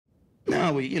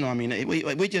No, we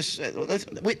just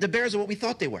the Bears are what we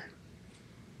thought they were.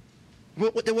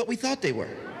 They're what we thought they were.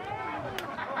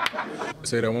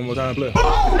 Say that one more time, play.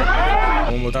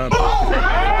 One more time.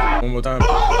 One more time.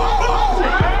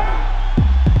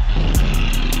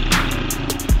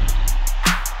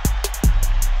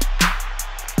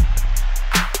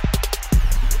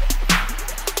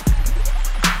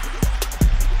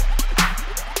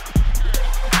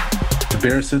 The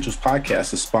Bear Essentials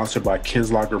podcast is sponsored by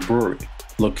Ken's Lager Brewery,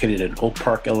 located in Oak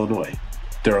Park, Illinois.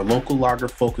 They're a local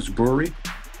lager-focused brewery.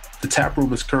 The tap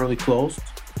room is currently closed,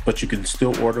 but you can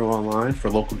still order online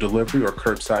for local delivery or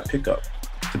curbside pickup.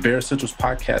 The Bear Essentials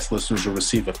podcast listeners will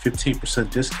receive a 15%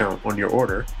 discount on your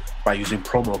order by using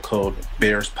promo code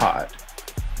BEARSPOD.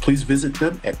 Please visit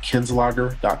them at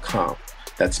kenslager.com.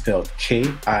 That's spelled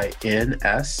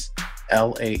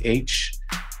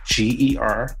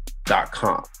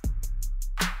KINSLAHGER.com.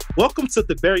 Welcome to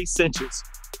the Bear Essentials.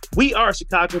 We are a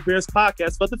Chicago Bears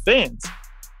podcast for the fans.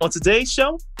 On today's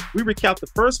show, we recount the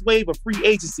first wave of free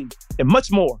agency and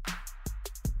much more.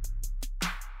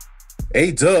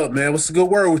 Hey, Dub, man, what's the good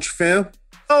word with you, fam?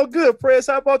 Oh, good, Prez.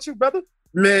 How about you, brother?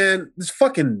 Man, this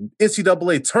fucking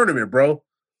NCAA tournament, bro.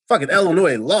 Fucking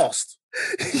Illinois lost.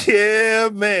 Yeah,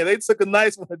 man, they took a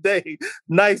nice one today.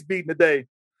 Nice beating today.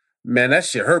 Man, that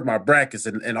shit hurt my brackets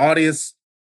and audience.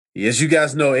 As you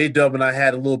guys know, A-Dub and I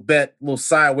had a little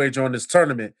side wager on this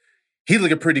tournament. He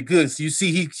looking pretty good. So you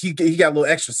see, he got a little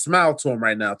extra smile to him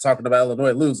right now, talking about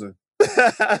Illinois losing.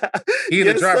 He in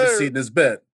the driver's seat in his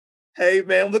bet. Hey,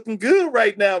 man, looking good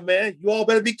right now, man. You all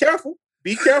better be careful.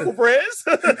 Be careful, Prez.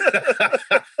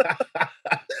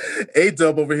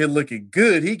 A-Dub over here looking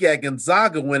good. He got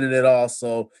Gonzaga winning it all.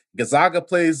 So Gonzaga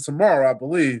plays tomorrow, I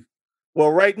believe. Well,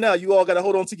 right now, you all got to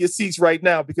hold on to your seats right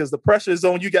now because the pressure is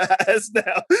on you guys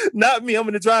now. Not me. I'm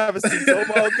in the driver's seat. So I'm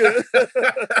all good.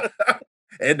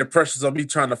 And the pressure's on me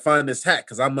trying to find this hat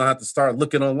because I'm going to have to start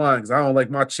looking online because I don't like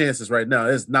my chances right now.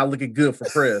 It's not looking good for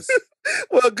Prez.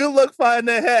 Well, good luck finding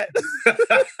that hat.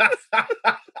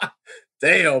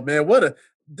 Damn, man.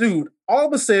 Dude, all I'm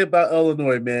going to say about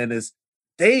Illinois, man, is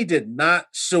they did not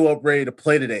show up ready to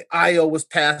play today. Io was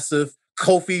passive.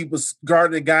 Kofi was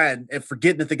guarding the guy and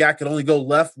forgetting that the guy could only go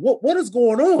left. What is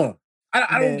going on?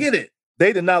 I don't get it.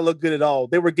 They did not look good at all.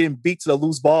 They were getting beat to the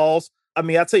loose balls. I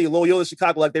mean, I tell you, Loyola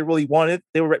Chicago, like they really wanted.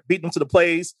 They were beating them to the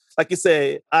plays. Like you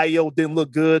said, Io didn't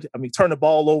look good. I mean, turned the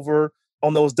ball over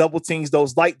on those double teams,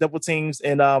 those light double teams,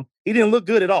 and he didn't look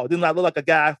good at all. Did not look like a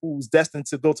guy who's destined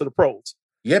to go to the pros.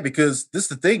 Yeah, because this is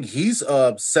the thing. He's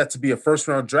set to be a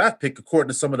first-round draft pick according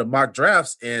to some of the mock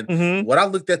drafts. And what I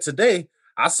looked at today,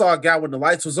 I saw a guy when the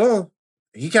lights was on.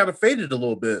 He kind of faded a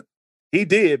little bit. He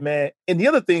did, man. And the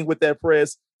other thing with that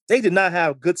press, they did not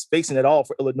have good spacing at all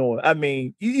for Illinois. I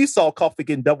mean, you saw Kofi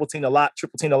getting double teamed a lot,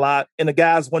 triple teamed a lot, and the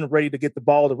guys weren't ready to get the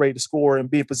ball, ready to score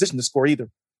and be in position to score either.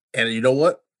 And you know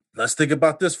what? Let's think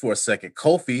about this for a second.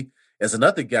 Kofi is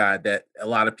another guy that a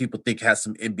lot of people think has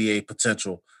some NBA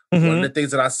potential. One of the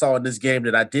things that I saw in this game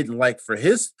that I didn't like for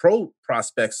his pro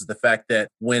prospects is the fact that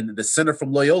when the center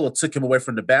from Loyola took him away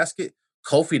from the basket,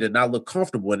 Kofi did not look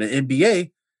comfortable. In the NBA,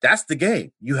 that's the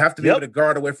game. You have to be able to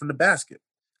guard away from the basket.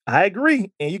 I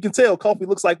agree. And you can tell Kofi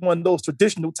looks like one of those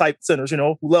traditional type centers,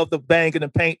 who love to bang in the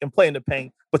paint and play in the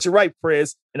paint. But you're right,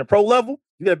 Prez. In the pro level,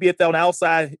 you got to be at that on the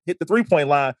outside, hit the three-point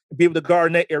line, and be able to guard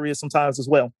in that area sometimes as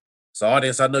well. So,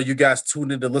 audience, I know you guys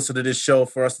tuned in to listen to this show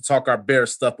for us to talk our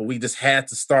Bears stuff, but we just had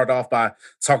to start off by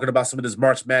talking about some of this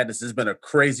March Madness. It's been a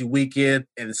crazy weekend.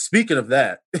 And speaking of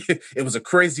that, it was a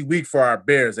crazy week for our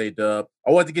Bears, A-Dub.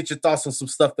 I wanted to get your thoughts on some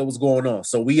stuff that was going on.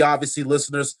 So we obviously,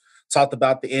 listeners, talked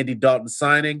about the Andy Dalton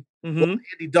signing. Well, the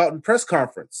Andy Dalton press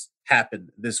conference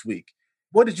happened this week.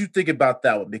 What did you think about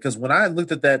that one? Because when I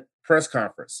looked at that press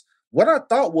conference, what I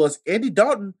thought was Andy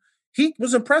Dalton, he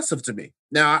was impressive to me.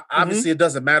 Now, obviously, it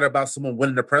doesn't matter about someone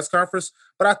winning a press conference,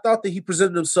 but I thought that he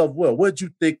presented himself well. What did you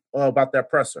think about that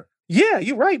presser? Yeah,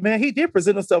 you're right, man. He did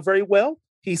present himself very well.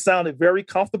 He sounded very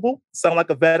comfortable, sounded like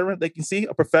a veteran. They can see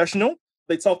a professional.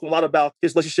 They talked a lot about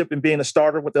his relationship and being a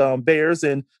starter with the Bears.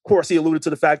 And of course, he alluded to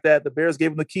the fact that the Bears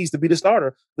gave him the keys to be the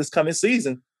starter this coming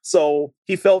season. So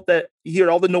he felt that he heard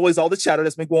all the noise, all the chatter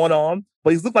that's been going on,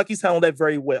 but he looked like he's handled that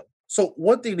very well. So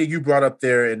one thing that you brought up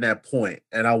there in that point,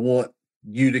 and I want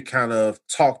you to kind of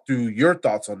talk through your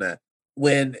thoughts on that.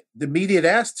 When the media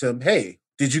asked him, hey,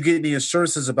 did you get any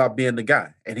assurances about being the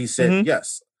guy? And he said,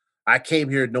 yes, I came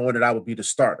here knowing that I would be the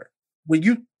starter. When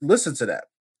you listen to that,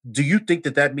 do you think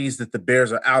that that means that the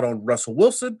Bears are out on Russell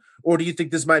Wilson? Or do you think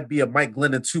this might be a Mike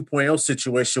Glennon 2.0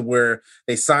 situation where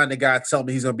they sign the guy, tell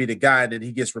me he's going to be the guy, and then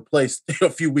he gets replaced a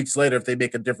few weeks later if they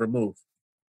make a different move?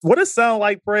 What it sounds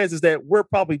like, Perez, is that we're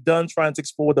probably done trying to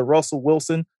explore the Russell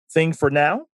Wilson thing for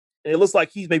now. And it looks like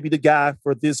he's maybe the guy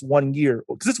for this 1 year,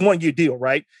 because it's a 1 year deal,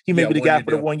 right? He may be the guy for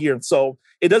the 1 year. So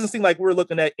it doesn't seem like we're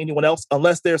looking at anyone else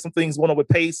unless there's some things going on with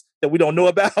Pace that we don't know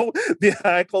about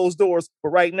behind closed doors. But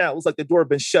right now, it looks like the door has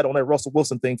been shut on that Russell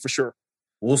Wilson thing for sure.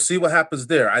 We'll see what happens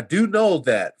there. I do know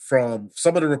that from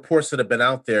some of the reports that have been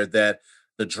out there that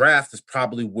the draft is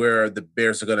probably where the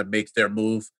Bears are going to make their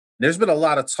move. There's been a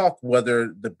lot of talk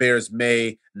whether the Bears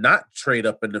may not trade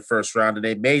up in the first round and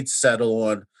they may settle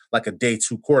on like a day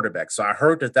 2 quarterback. So I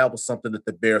heard that was something that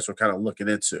the Bears were kind of looking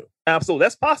into. Absolutely.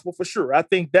 That's possible for sure. I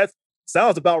think that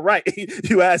sounds about right.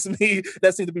 You ask me,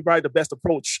 that seems to be probably the best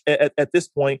approach at this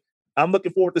point. I'm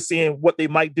looking forward to seeing what they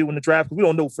might do in the draft. We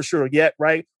don't know for sure yet,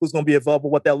 right? Who's going to be available,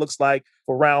 what that looks like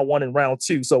for round 1 and round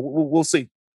 2. So we'll see.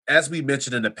 As we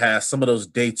mentioned in the past, some of those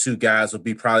day 2 guys would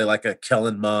be probably like a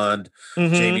Kellen Mond,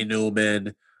 Jamie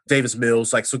Newman, Davis Mills,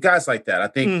 so guys like that. I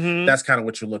think that's kind of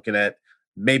what you're looking at.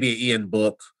 Maybe Ian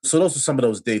Book. So those are some of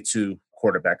those day 2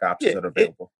 quarterback options that are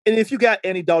available. And if you got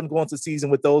Andy Dalton going to the season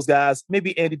with those guys,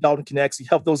 maybe Andy Dalton can actually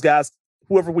help those guys,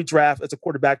 whoever we draft as a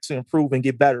quarterback, to improve and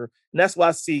get better. And that's why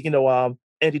I see,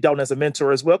 Andy Dalton as a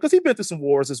mentor as well, because he's been through some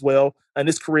wars as well in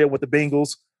his career with the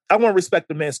Bengals. I want to respect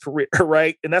the man's career,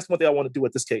 right? And that's one thing I want to do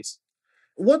with this case.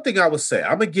 One thing I would say,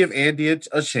 I'm gonna give Andy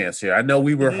a chance here. I know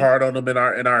we were hard on him in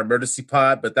our emergency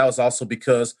pod, but that was also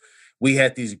because we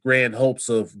had these grand hopes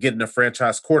of getting a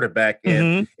franchise quarterback,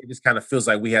 and it just kind of feels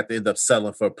like we had to end up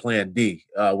settling for Plan D.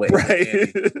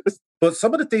 Right. But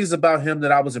some of the things about him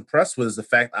that I was impressed with is the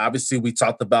fact, obviously, we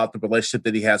talked about the relationship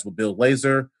that he has with Bill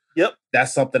Lazor. Yep.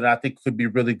 That's something that I think could be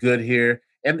really good here.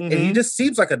 And he just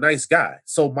seems like a nice guy.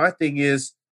 So my thing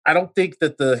is, I don't think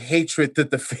that the hatred that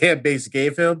the fan base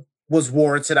gave him was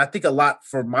warranted. I think a lot,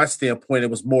 from my standpoint, it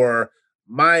was more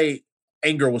my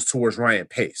anger was towards Ryan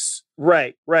Pace.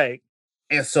 Right.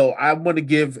 And so I'm going to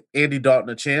give Andy Dalton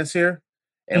a chance here,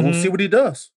 and we'll see what he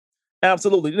does.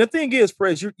 Absolutely. And the thing is,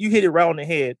 Perez, you hit it right on the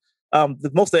head.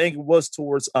 The most of the anger was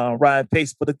towards Ryan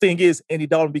Pace, but the thing is, Andy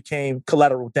Dalton became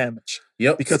collateral damage.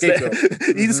 Yep, because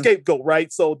he's a scapegoat,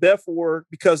 right? So therefore,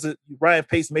 because Ryan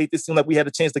Pace made this seem like we had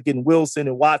a chance to get in Wilson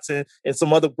and Watson and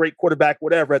some other great quarterback,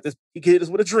 whatever. He hit us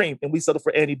with a dream, and we settled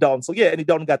for Andy Dalton. So yeah, Andy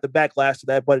Dalton got the backlash to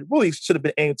that, but it really should have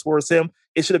been aimed towards him.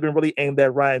 It should have been really aimed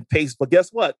at Ryan Pace. But guess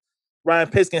what? Ryan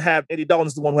Pace can have Andy Dalton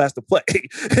is the one who has to play.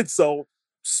 And so,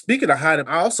 speaking of hiding,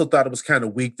 I also thought it was kind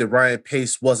of weak that Ryan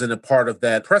Pace wasn't a part of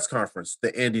that press conference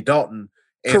that Andy Dalton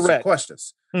answered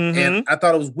questions. And I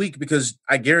thought it was weak because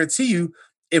I guarantee you,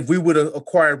 if we would have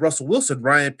acquired Russell Wilson,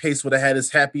 Ryan Pace would have had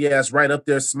his happy ass right up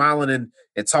there smiling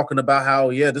and talking about how,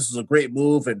 this was a great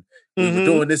move and we were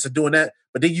doing this and doing that.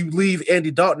 But then you leave Andy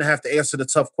Dalton to have to answer the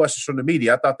tough questions from the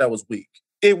media. I thought that was weak.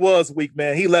 It was weak,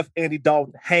 man. He left Andy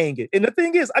Dalton hanging. And the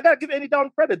thing is, I got to give Andy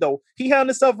Dalton credit, though. He handled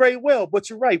himself very well.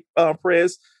 But you're right,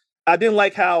 Perez. I didn't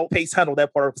like how Pace handled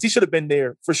that part because he should have been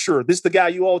there for sure. This is the guy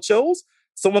you all chose.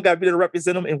 Someone got to be there to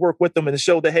represent him and work with him and to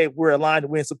show that, hey, we're aligned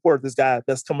and we're in support of this guy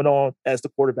that's coming on as the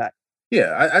quarterback.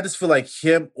 Yeah, I just feel like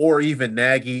him or even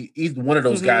Nagy, either one of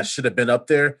those guys should have been up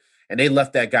there, and they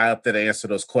left that guy up there to answer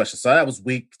those questions. So that was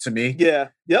weak to me. Yeah,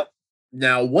 yep.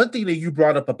 Now, one thing that you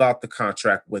brought up about the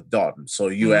contract with Dalton. So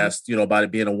you asked, about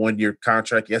it being a 1-year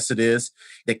contract. Yes, it is.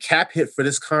 The cap hit for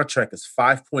this contract is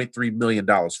 $5.3 million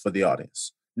for the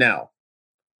audience. Now,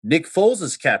 Nick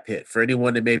Foles' cap hit, for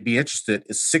anyone that may be interested,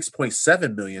 is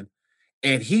 $6.7 million.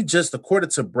 And he just, according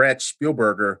to Brad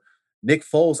Spielberger, Nick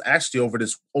Foles actually over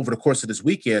the course of this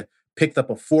weekend picked up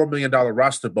a $4 million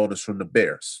roster bonus from the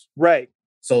Bears. Right.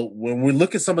 So when we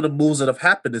look at some of the moves that have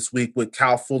happened this week with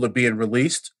Kyle Fuller being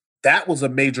released, that was a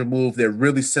major move that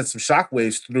really sent some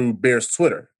shockwaves through Bears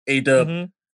Twitter. A-Dub,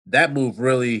 that move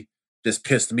really just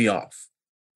pissed me off.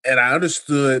 And I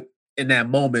understood in that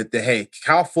moment that, hey,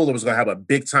 Kyle Fuller was going to have a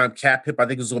big-time cap hit. I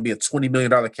think it was going to be a $20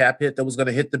 million cap hit that was going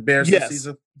to hit the Bears this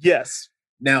season. Yes.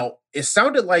 Now, it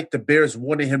sounded like the Bears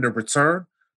wanted him to return,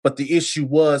 but the issue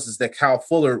is that Kyle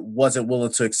Fuller wasn't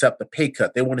willing to accept a pay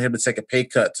cut. They wanted him to take a pay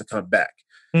cut to come back.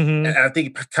 And I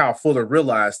think Kyle Fuller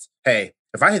realized, hey,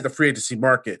 if I hit the free agency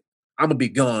market, I'm going to be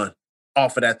gone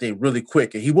off of that thing really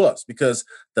quick. And he was, because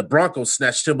the Broncos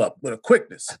snatched him up with a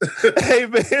quickness. Hey,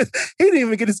 man, he didn't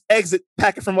even get his exit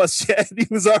packet from us yet. He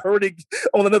was already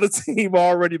on another team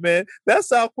already, man.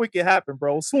 That's how quick it happened,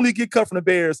 bro. As soon as he get cut from the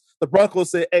Bears, the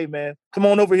Broncos said, hey, man, come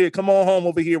on over here. Come on home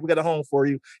over here. We got a home for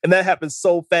you. And that happened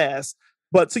so fast.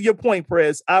 But to your point,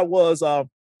 Perez, I was a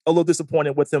little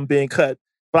disappointed with him being cut.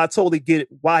 But I totally get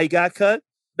why he got cut.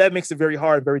 That makes it very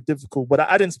hard and very difficult. But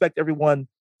I didn't expect everyone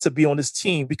to be on this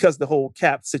team because of the whole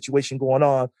cap situation going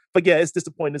on. But yeah, it's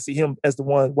disappointing to see him as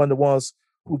one of the ones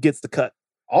who gets the cut.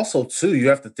 Also, too, you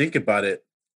have to think about it.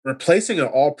 Replacing an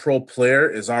all-pro player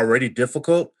is already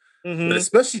difficult, but Mm-hmm.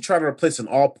 especially trying to replace an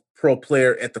all-pro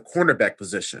player at the cornerback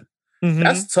position. Mm-hmm.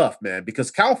 That's tough, man,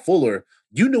 because Kyle Fuller,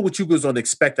 you know what you was going to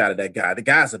expect out of that guy. The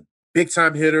guy's a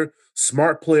big-time hitter,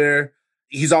 smart player.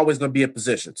 He's always going to be in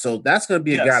position. So that's going to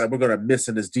be a guy Yes. that we're going to miss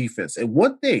in his defense. And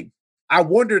one thing I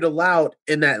wondered aloud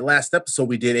in that last episode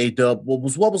we did, A-Dub, what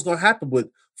was going to happen with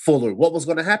Fuller? What was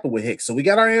going to happen with Hicks? So we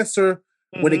got our answer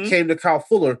when it Mm-hmm. came to Kyle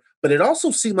Fuller, but it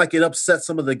also seemed like it upset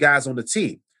some of the guys on the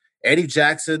team. Eddie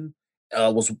Jackson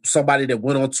was somebody that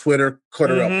went on Twitter.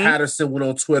 Cordell Mm-hmm. Patterson went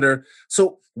on Twitter.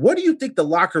 So what do you think the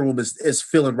locker room is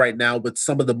feeling right now with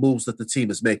some of the moves that the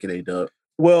team is making, A-Dub?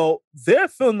 Well, they're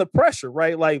feeling the pressure,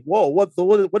 right? Like, whoa, what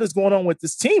is going on with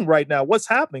this team right now? What's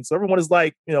happening? So everyone is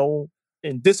like,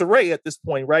 in disarray at this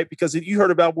point, right? Because you heard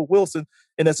about with Wilson,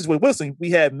 and that's just with Wilson. We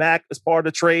had Mack as part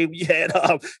of the trade. We had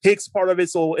Hicks part of it.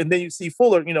 So, and then you see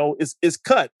Fuller, is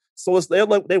cut. So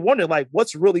they wonder like,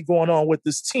 what's really going on with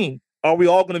this team? Are we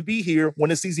all going to be here when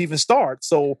the season even starts?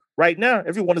 So right now,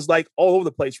 everyone is like all over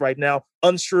the place right now,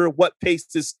 unsure what pace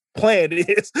this plan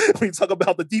is when you talk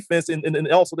about the defense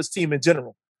and also this team in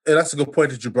general. And that's a good point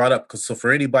that you brought up. Because so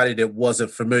for anybody that wasn't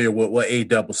familiar with what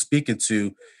A-Dub was speaking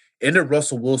to, in the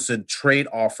Russell Wilson trade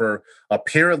offer,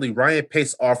 apparently Ryan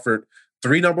Pace offered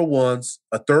 3 number ones,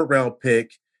 a 3rd-round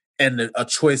pick, and a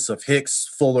choice of Hicks,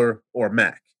 Fuller, or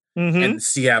Mack. Mm-hmm. And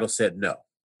Seattle said no.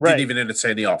 Right. Didn't even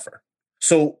entertain the offer.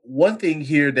 So one thing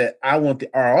here that I want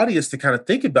our audience to kind of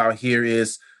think about here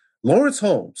is Lawrence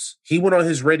Holmes. He went on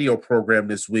his radio program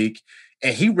this week,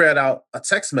 and he read out a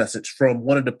text message from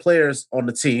one of the players on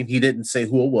the team. He didn't say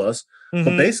who it was, Mm-hmm.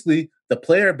 but basically the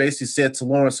player said to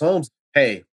Lawrence Holmes,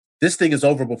 hey, this thing is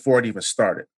over before it even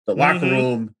started. The locker Mm-hmm.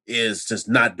 room is just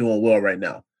not doing well right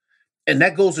now. And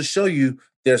that goes to show you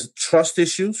there's trust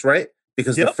issues, right?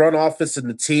 Because the Yep. front office and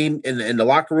the team in the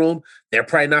locker room, they're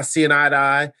probably not seeing eye to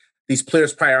eye. These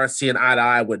players probably aren't seeing eye to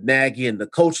eye with Nagy and the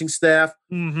coaching staff.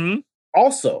 Mm-hmm.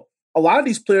 Also, a lot of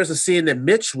these players are seeing that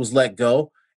Mitch was let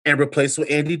go and replaced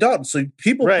with Andy Dalton. So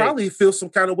people Right. probably feel some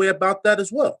kind of way about that as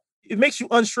well. It makes you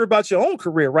unsure about your own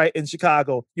career, right? In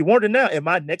Chicago, you wonder now, am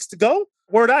I next to go?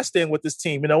 Where do I stand with this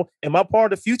team? Am I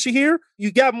part of the future here?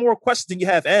 You got more questions than you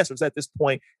have answers at this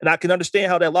point. And I can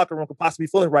understand how that locker room could possibly be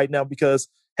feeling right now because,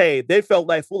 hey, they felt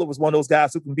like Fuller was one of those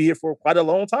guys who can be here for quite a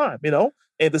long time,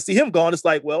 And to see him gone, it's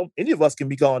like, well, any of us can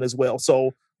be gone as well.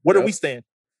 So where do Yep. we stand?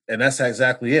 And that's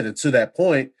exactly it. And to that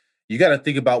point, you got to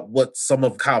think about what some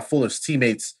of Kyle Fuller's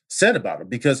teammates said about him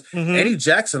because Mhm. Eddie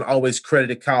Jackson always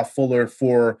credited Kyle Fuller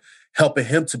for helping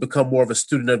him to become more of a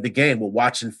student of the game with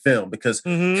watching film because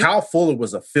Mhm. Kyle Fuller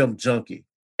was a film junkie.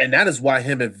 And that is why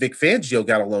him and Vic Fangio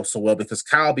got along so well because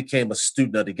Kyle became a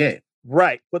student of the game.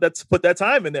 Right. Put that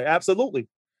time in there. Absolutely.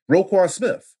 Roquan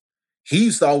Smith, he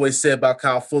used to always say about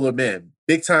Kyle Fuller, man,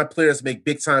 big time players make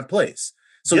big time plays.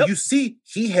 So Yep. you see,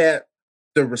 he had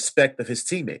the respect of his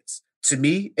teammates. To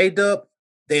me, A-Dub,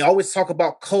 they always talk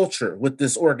about culture with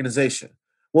this organization.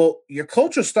 Well, your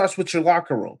culture starts with your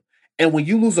locker room. And when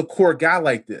you lose a core guy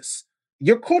like this,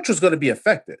 your culture is going to be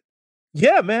affected.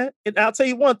 Yeah, man. And I'll tell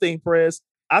you one thing, Perez.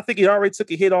 I think it already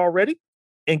took a hit already.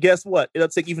 And guess what? It'll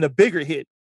take even a bigger hit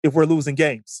if we're losing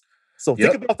games. So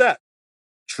Yep. think about that.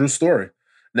 True story.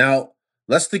 Now,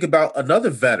 let's think about another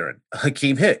veteran,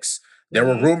 Hakeem Hicks. There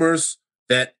were Mhm. rumors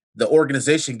that the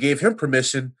organization gave him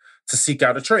permission to seek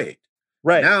out a trade.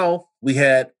 Right. Now we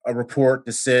had a report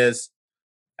that says,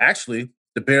 actually,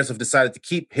 the Bears have decided to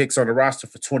keep Hicks on the roster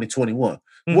for 2021.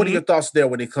 What are Mhm. your thoughts there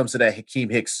when it comes to that Hakeem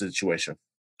Hicks situation?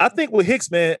 I think with Hicks,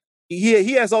 man,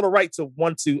 he has all the right to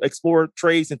want to explore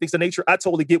trades and things of nature. I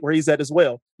totally get where he's at as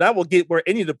well. And I will get where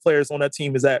any of the players on that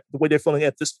team is at, the way they're feeling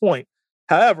at this point.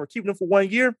 However, keeping him for 1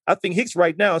 year, I think Hicks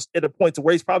right now is at a point to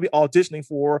where he's probably auditioning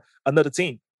for another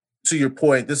team. To your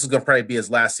point, this is going to probably be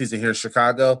his last season here in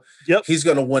Chicago. Yep. He's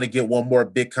going to want to get one more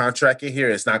big contract in here.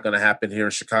 It's not going to happen here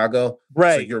in Chicago. So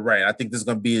Right. you're right. I think this is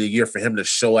going to be the year for him to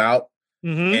show out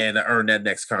Mhm. and earn that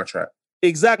next contract.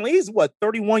 Exactly. He's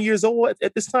 31 years old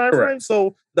at this time Correct. frame.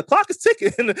 So the clock is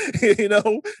ticking,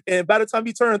 and by the time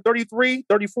you turn 33,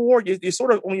 34, you're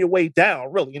sort of on your way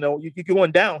down, really. You're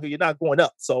going down here, you're not going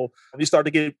up. So you start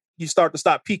to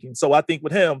stop peaking. So I think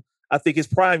with him, I think his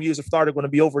prime years are going to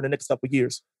be over in the next couple of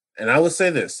years. And I would say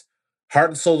this, heart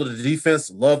and soul of the defense,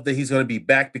 love that he's going to be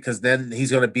back because then he's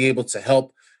going to be able to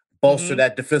help bolster Mhm.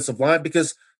 that defensive line.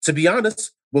 Because to be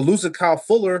honest, we're losing Kyle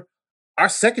Fuller. Our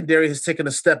secondary has taken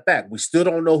a step back. We still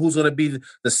don't know who's going to be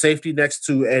the safety next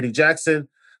to Eddie Jackson.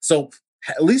 So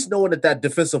at least knowing that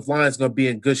defensive line is going to be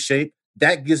in good shape,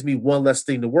 that gives me one less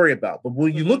thing to worry about. But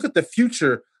when you look at the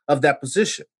future of that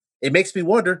position, it makes me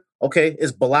wonder, okay,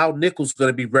 is Bilal Nichols going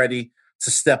to be ready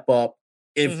to step up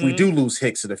if we Mhm. do lose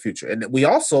Hicks in the future. And we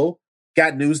also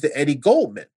got news that Eddie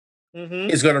Goldman Mhm.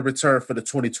 is going to return for the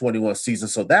 2021 season.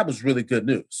 So that was really good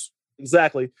news.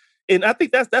 Exactly. And I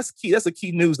think that's key. That's a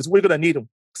key news because we're going to need them.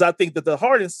 Because I think that the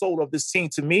heart and soul of this team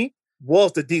to me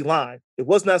was the D line. It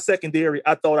was not secondary.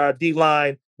 I thought our D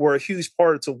line were a huge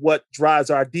part to what drives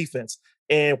our defense.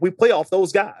 And we play off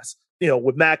those guys,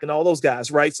 with Mac and all those guys,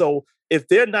 right? So if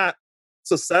they're not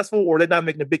successful or they're not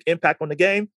making a big impact on the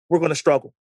game, we're going to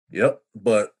struggle. Yep.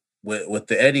 But with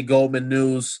the Eddie Goldman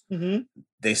news, Mm-hmm.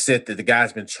 they said that the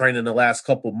guy's been training the last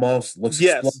couple of months, looks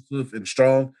Yes. explosive and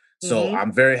strong. So Mhm.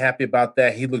 I'm very happy about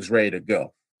that. He looks ready to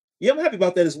go. Yeah, I'm happy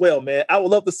about that as well, man. I would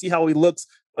love to see how he looks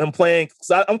when playing.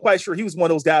 So I'm quite sure he was one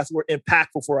of those guys who were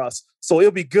impactful for us. So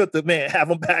it'll be good to, have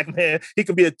him back, man. He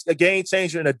can be a game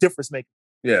changer and a difference maker.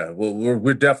 Yeah, well,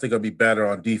 we're definitely going to be better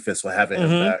on defense with having him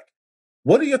Mhm. back.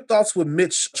 What are your thoughts with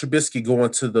Mitch Trubisky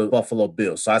going to the Buffalo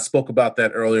Bills? So I spoke about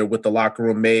that earlier with the locker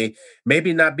room,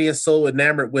 maybe not being so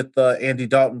enamored with Andy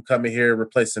Dalton coming here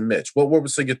replacing Mitch. What were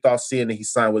some of your thoughts seeing that he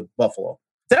signed with Buffalo?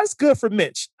 That's good for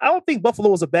Mitch. I don't think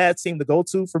Buffalo is a bad team to go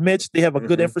to for Mitch. They have a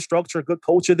good Mhm. infrastructure, a good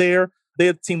culture there.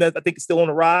 They're a team that I think is still on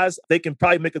the rise. They can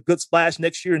probably make a good splash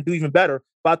next year and do even better.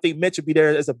 But I think Mitch will be there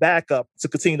as a backup to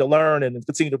continue to learn and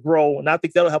continue to grow. And I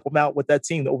think that'll help him out with that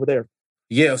team over there.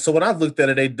 Yeah, so when I looked at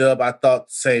it, A-Dub, I thought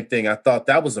the same thing. I thought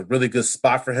that was a really good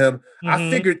spot for him. I Mhm.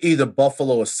 figured either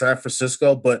Buffalo or San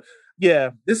Francisco, but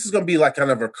Yeah. this is going to be like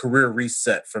kind of a career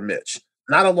reset for Mitch.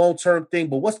 Not a long-term thing,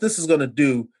 but what this is going to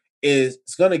do is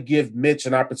it's going to give Mitch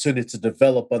an opportunity to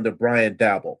develop under Brian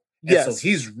Dabble. And so Yes.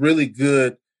 he's really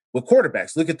good with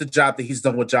quarterbacks. Look at the job that he's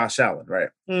done with Josh Allen, right?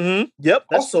 Yep. That's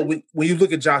Also, true. when you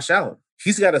look at Josh Allen,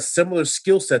 he's got a similar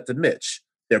skill set to Mitch.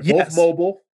 They're both Yes.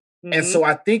 mobile. And Mhm. so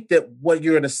I think that what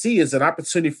you're going to see is an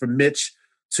opportunity for Mitch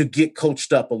to get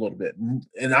coached up a little bit.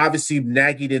 And obviously,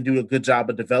 Nagy didn't do a good job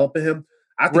of developing him.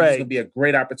 I think it's Right. going to be a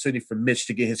great opportunity for Mitch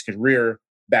to get his career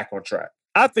back on track.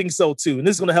 I think so too. And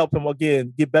this is going to help him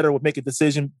again get better with making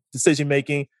decision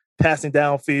making, passing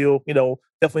downfield,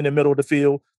 definitely in the middle of the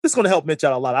field. This is going to help Mitch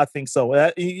out a lot. I think so.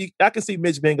 I can see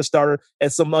Mitch being a starter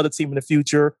at some other team in the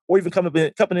future, or even coming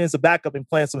in as a backup and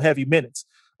playing some heavy minutes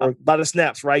or a lot of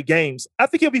snaps, right? Games. I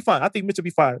think he'll be fine. I think Mitch will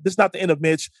be fine. This is not the end of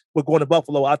Mitch. We're going to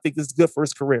Buffalo. I think this is good for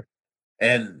his career.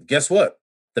 And guess what?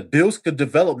 The Bills could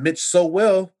develop Mitch so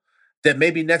well that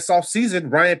maybe next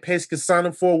offseason, Ryan Pace could sign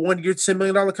him for a 1-year, $10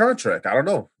 million contract. I don't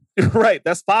know. Right.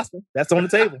 That's possible. That's on the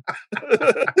table.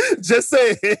 Just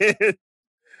saying.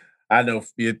 I know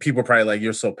people are probably like,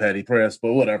 you're so petty, press,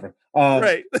 but whatever.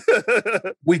 Right.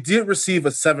 We did receive a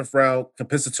 7th round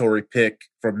compensatory pick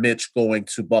for Mitch going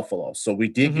to Buffalo. So we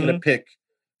did get a pick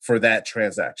for that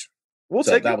transaction. We'll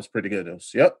So take that it. was pretty good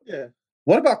news. Yep. Yeah.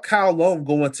 What about Kyle Long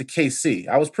going to KC?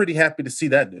 I was pretty happy to see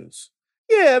that news.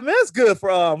 Yeah, man, it's good for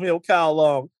Kyle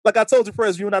Long. Like I told you,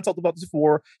 Prez, you and I talked about this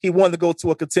before. He wanted to go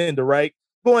to a contender, right?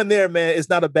 Going there, man, it's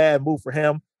not a bad move for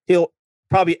him. He'll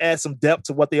probably add some depth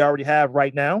to what they already have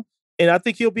right now. And I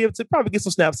think he'll be able to probably get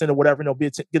some snaps in or whatever, and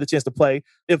get a chance to play.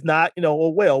 If not, oh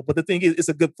well. But the thing is, it's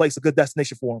a good place, a good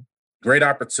destination for him. Great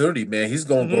opportunity, man. He's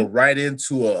going to go right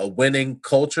into a winning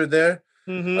culture there.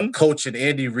 A coach in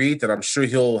Andy Reid that I'm sure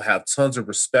he'll have tons of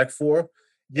respect for.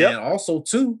 Yep. And also,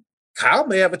 too, Kyle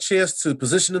may have a chance to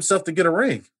position himself to get a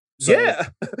ring. So, Yeah.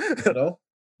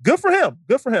 Good for him.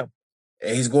 Good for him.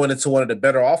 And he's going into one of the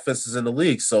better offenses in the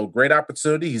league. So great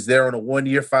opportunity. He's there on a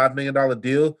 1-year, $5 million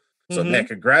deal. So, man,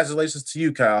 congratulations to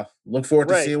you, Kyle. Look forward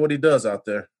to seeing what he does out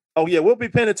there. Oh, yeah, we'll be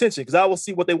paying attention because I will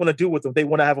see what they want to do with him. They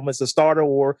want to have him as a starter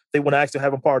or they want to actually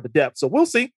have him part of the depth. So we'll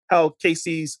see how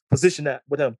KC's position that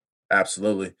with him.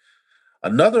 Absolutely.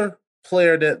 Another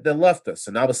player that left us,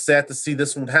 and I was sad to see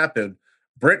this one happen.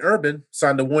 Brent Urban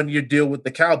signed a 1-year deal with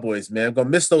the Cowboys, man. I'm going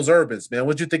to miss those Urbans, man.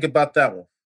 What'd you think about that one?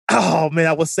 Oh, man,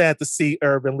 I was sad to see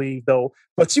Urban leave, though.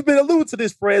 But you've been alluding to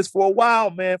this, Prez, for a while,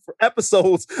 man. For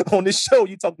episodes on this show,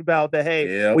 you talked about that,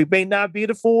 hey, we may not be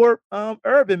the for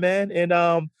Urban, man. And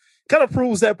kind of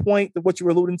proves that point that what you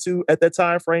were alluding to at that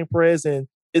time frame, Prez. And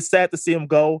it's sad to see him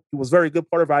go. He was a very good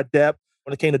part of our depth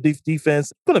when it came to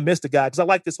defense. I'm going to miss the guy because I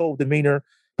like this whole demeanor,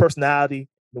 personality,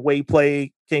 the way he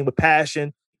played, came with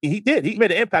passion. He did. He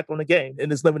made an impact on the game in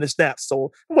his limited snaps.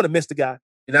 So I'm going to miss the guy.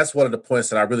 And that's one of the points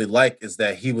that I really like is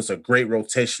that he was a great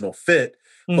rotational fit,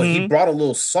 but he brought a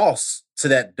little sauce to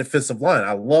that defensive line.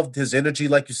 I loved his energy,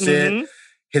 like you said.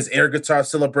 His air guitar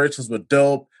celebrations were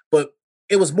dope, but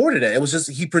it was more than that. It was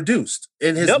just he produced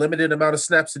in his limited amount of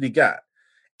snaps that he got.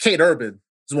 Kate Urban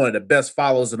is one of the best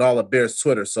follows in all of Bears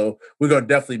Twitter, so we're going to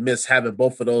definitely miss having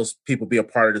both of those people be a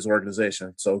part of this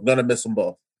organization. So going to miss them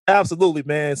both. Absolutely,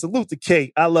 man. Salute to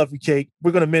Kate. I love you, Kate.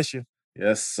 We're going to miss you.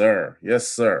 Yes, sir. Yes,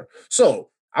 sir. So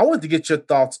I want to get your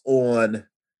thoughts on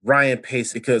Ryan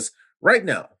Pace because right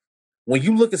now, when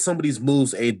you look at some of these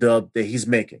moves, A-Dub, that he's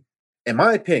making, in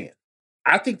my opinion,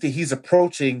 I think that he's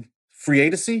approaching free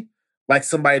agency like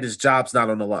somebody that's job's not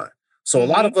on the line. So a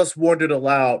lot Hmm. of us wondered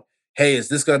aloud, hey, is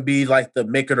this going to be like the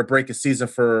make it or break a season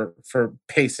for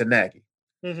Pace and Nagy?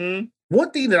 Hmm.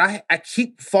 One thing that I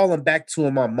keep falling back to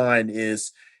in my mind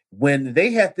is when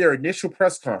they had their initial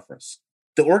press conference,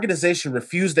 the organization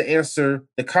refused to answer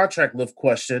the contract lift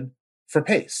question for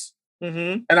Pace.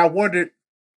 Hmm. And I wondered,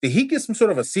 did he get some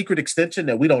sort of a secret extension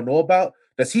that we don't know about?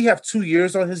 Does he have 2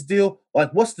 years on his deal?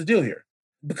 Like, what's the deal here?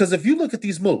 Because if you look at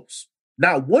these moves,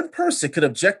 not one person could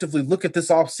objectively look at this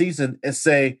offseason and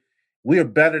say, we are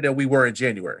better than we were in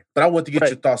January. But I want to get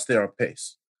Right. your thoughts there on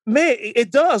Pace. Man,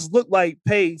 it does look like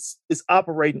Pace is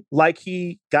operating like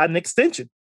he got an extension.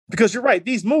 Because you're right,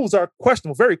 these moves are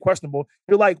questionable, very questionable.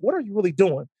 You're like, what are you really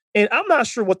doing? And I'm not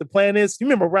sure what the plan is. You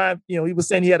remember Ryan, he was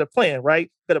saying he had a plan,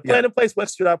 right? Got a Yeah. plan in place, we'll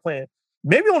execute our plan.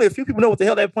 Maybe only a few people know what the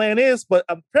hell that plan is, but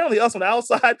apparently us on the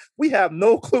outside, we have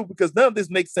no clue because none of this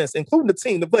makes sense, including the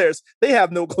team, the players. They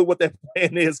have no clue what that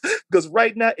plan is because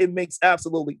right now it makes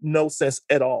absolutely no sense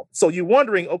at all. So you're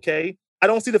wondering, okay, I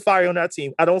don't see the fire on our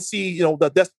team. I don't see,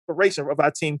 the desperation of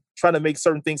our team trying to make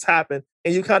certain things happen.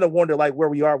 And you kind of wonder like where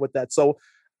we are with that. So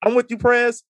I'm with you,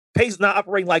 Perez. Pace not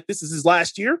operating like this is his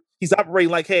last year. He's operating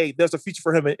like, hey, there's a future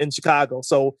for him in Chicago.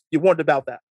 So you wondered about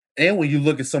that. And when you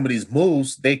look at some of these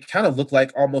moves, they kind of look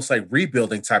like almost like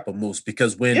rebuilding type of moves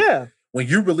because Yeah. when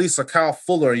you release a Kyle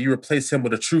Fuller and you replace him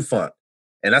with a True Font,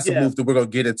 and that's a Yeah. move that we're going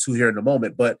to get into here in a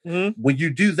moment. But Mhm. when you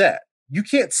do that, you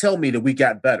can't tell me that we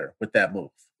got better with that move.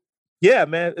 Yeah,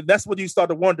 man. That's what you start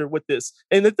to wonder with this.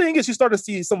 And the thing is, you start to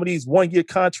see some of these 1 year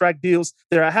contract deals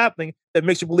that are happening that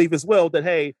makes you believe as well that,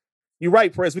 hey, you're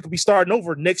right, Perez. We could be starting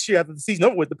over next year after the season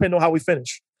over with, depending on how we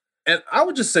finish. And I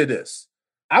would just say this.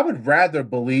 I would rather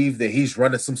believe that he's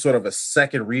running some sort of a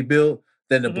second rebuild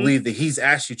than to Mhm. believe that he's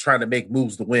actually trying to make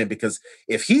moves to win. Because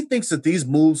if he thinks that these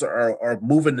moves are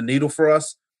moving the needle for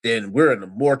us, then we're in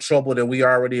more trouble than we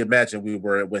already imagined we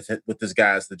were with this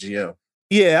guy as the GM.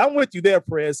 Yeah, I'm with you there,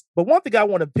 Perez. But one thing I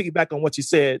want to piggyback on what you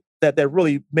said that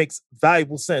really makes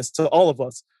valuable sense to all of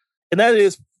us, and that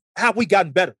is have we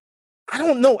gotten better? I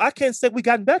don't know. I can't say we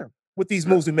gotten better with these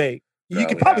moves we made. You No,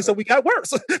 could we probably say haven't. we got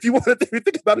worse. If you want to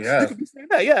think about We it, you have. could be saying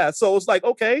that. Yeah. So it's like,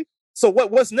 okay, so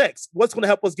what's next? What's going to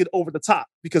help us get over the top?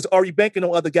 Because are you banking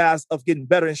on other guys of getting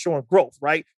better and showing growth,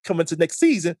 right? Coming to next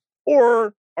season?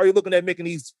 Or are you looking at making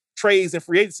these trades in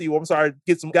free agency, or I'm sorry,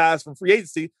 get some guys from free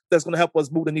agency that's going to help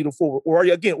us move the needle forward? Or are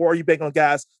you banking on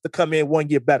guys to come in 1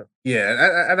 year better?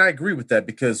 Yeah, and I agree with that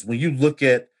because when you look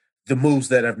at the moves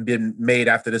that have been made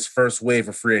after this first wave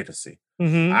of free agency,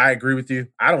 Mm-hmm. I agree with you.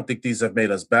 I don't think these have made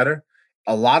us better.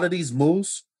 A lot of these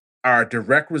moves are a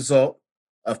direct result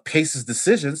of Pace's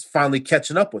decisions finally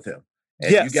catching up with him.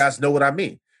 And you Yes. guys know what I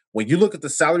mean. When you look at the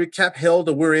salary cap hell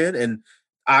that we're in, and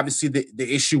obviously the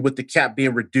issue with the cap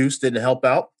being reduced didn't help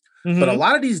out. But a Mm-hmm.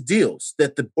 lot of these deals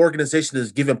that the organization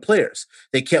has given players,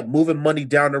 they kept moving money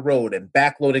down the road and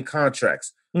backloading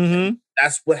contracts. Mm-hmm.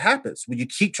 That's what happens when you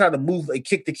keep trying to move and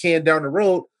kick the can down the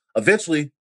road.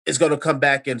 Eventually, it's going to come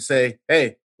back and say,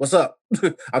 "Hey, what's up?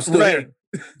 I'm still Right.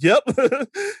 here." Yep.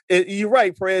 You're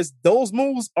right, Perez. Those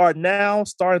moves are now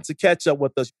starting to catch up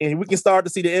with us. And we can start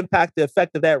to see the impact, the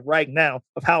effect of that right now,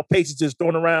 of how Pace is just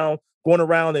going around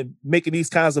and making these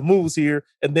kinds of moves here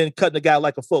and then cutting a guy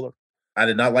like a Fuller. I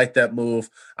did not like that move.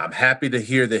 I'm happy to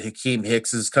hear that Hakeem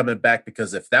Hicks is coming back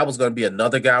because if that was going to be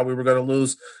another guy we were going to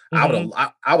lose, Mhm.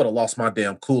 I would have lost my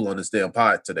damn cool on this damn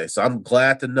pod today. So I'm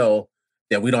glad to know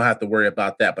that we don't have to worry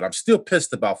about that. But I'm still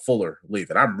pissed about Fuller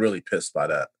leaving. I'm really pissed by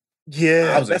that. I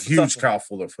Yeah, was a that's a tough huge one. Kyle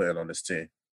Fuller fan on this team.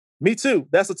 Me too.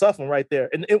 That's a tough one right there.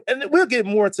 And we'll get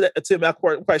more into that, to him. I'm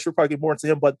quite sure we'll probably get more into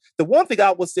him. But the one thing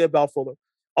I would say about Fuller,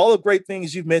 all the great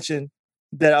things you've mentioned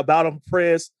that about him,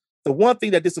 Perez, the one thing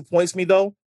that disappoints me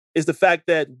though is the fact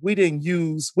that we didn't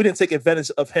take advantage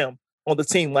of him on the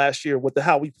team last year with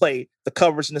how we played, the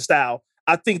coverage and the style.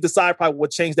 I think the side probably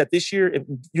would change that this year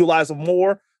and utilize him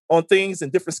more on things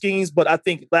and different schemes. But I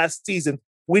think last season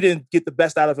we didn't get the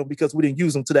best out of him because we didn't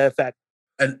use him to that effect.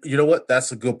 And you know what?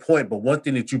 That's a good point. But one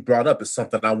thing that you brought up is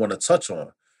something I want to touch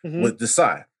on Hmm. with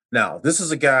Desai. Now, this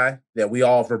is a guy that we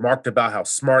all have remarked about how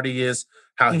smart he is,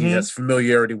 how he Hmm. has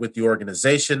familiarity with the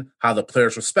organization, how the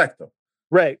players respect him.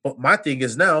 Right. But my thing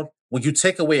is now, when you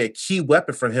take away a key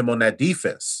weapon from him on that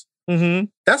defense, Hmm.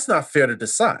 that's not fair to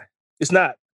Desai. It's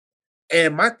not.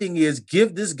 And my thing is,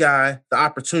 give this guy the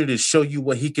opportunity to show you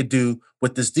what he could do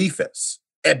with this defense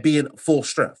at being full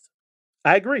strength.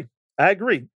 I agree. I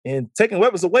agree. And taking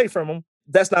weapons away from him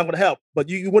That's not going to help. But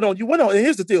you went on, and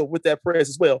here's the deal with that press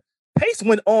as well. Pace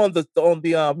went on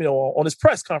on his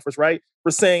press conference, right?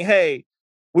 For saying, hey,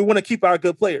 we want to keep our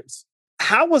good players.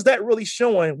 How was that really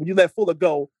showing when you let Fuller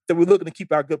go that we're looking to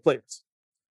keep our good players?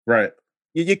 Right.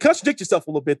 You contradict yourself a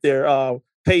little bit there,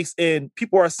 Pace, and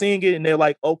people are seeing it and they're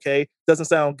like, okay, doesn't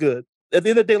sound good. At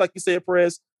the end of the day, like you said,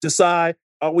 Perez, decide,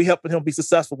 are we helping him be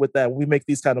successful with that when we make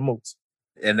these kind of moves?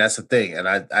 And that's the thing. And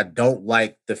I don't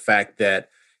like the fact that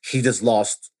he just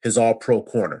lost his all-pro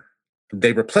corner.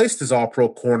 They replaced his all-pro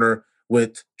corner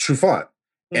with Trufant.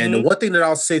 And the one thing that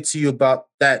I'll say to you about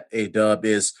that, A-Dub,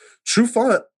 is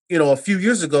Trufant, a few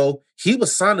years ago, he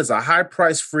was signed as a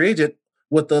high-priced free agent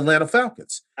with the Atlanta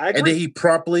Falcons. And then he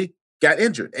promptly got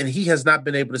injured, and he has not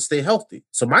been able to stay healthy.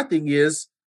 So my thing is,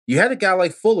 you had a guy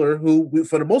like Fuller who,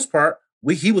 for the most part,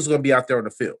 he was going to be out there on the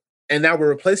field. And now we're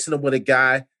replacing him with a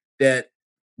guy that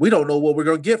we don't know what we're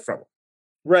going to get from him.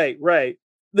 Right.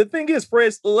 The thing is,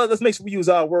 Fred, let's make sure we use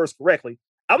our words correctly.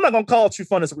 I'm not going to call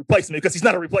Trufant as a replacement because he's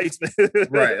not a replacement.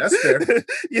 Right, that's fair.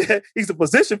 Yeah, he's a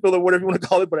position filler, whatever you want to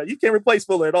call it, but you can't replace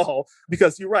Fuller at all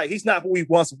because you're right. He's not who he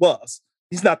once was.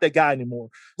 He's not that guy anymore.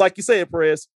 Like you said,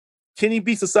 Perez, can he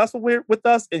be successful with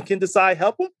us and can Desai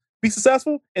help him be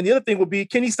successful? And the other thing would be,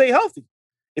 can he stay healthy?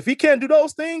 If he can't do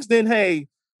those things, then, hey,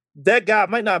 that guy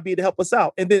might not be to help us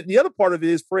out. And then the other part of it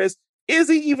is, Perez, is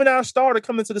he even our starter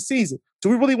coming into the season? Do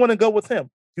we really want to go with him?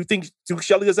 Do you think Duke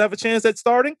Shelley does have a chance at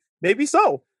starting? Maybe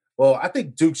so. Well, I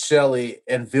think Duke Shelley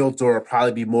and Vildor will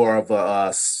probably be more of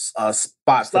a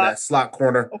spot for that slot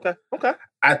corner. Okay.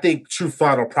 I think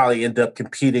Trufant will probably end up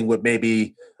competing with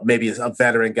maybe a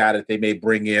veteran guy that they may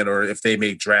bring in, or if they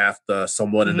may draft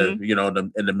someone in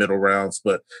the middle rounds.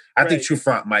 But I think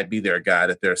Trufant might be their guy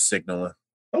that they're signaling.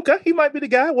 Okay, he might be the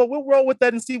guy. Well, we'll roll with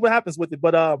that and see what happens with it.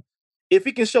 But if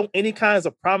he can show any kinds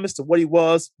of promise to what he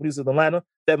was when he was in Atlanta,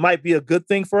 that might be a good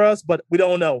thing for us. But we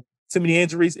don't know. Too many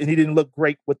injuries, and he didn't look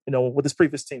great with his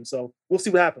previous team. So we'll see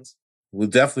what happens. We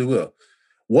definitely will.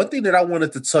 One thing that I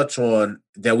wanted to touch on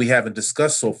that we haven't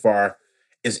discussed so far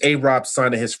is A-Rob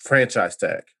signing his franchise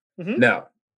tag. Now,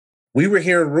 we were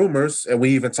hearing rumors, and we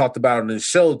even talked about it on the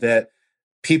show, that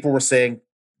people were saying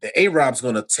that A-Rob's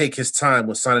going to take his time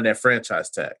with signing that franchise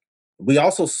tag. We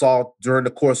also saw during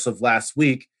the course of last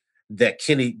week that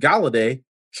Kenny Golladay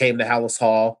came to Hallis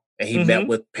Hall and he met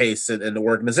with Pace and the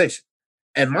organization.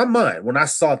 In my mind, when I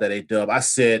saw that, A-Dub, I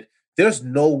said, there's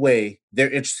no way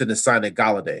they're interested in signing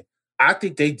Golladay. I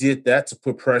think they did that to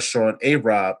put pressure on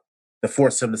A-Rob to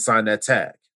force him to sign that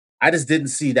tag. I just didn't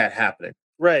see that happening.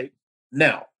 Right.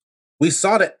 Now, we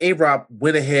saw that A-Rob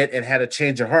went ahead and had a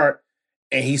change of heart,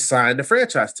 and he signed the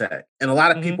franchise tag. And a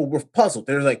lot of people were puzzled.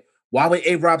 They were like, why would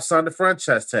A-Rob sign the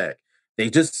franchise tag? They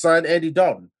just signed Andy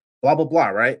Dalton, blah, blah, blah,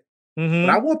 right? But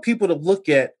I want people to look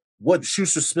at what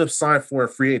Schuster Smith signed for in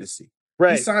free agency.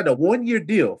 Right. He signed a 1-year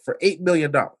deal for $8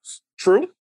 million. True.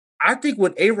 I think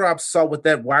when A-Rob saw what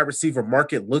that wide receiver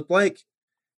market looked like,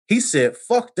 he said,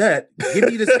 fuck that. Give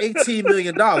me this $18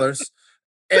 million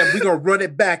and we're going to run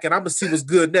it back and I'm going to see what's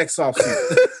good next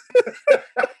offseason.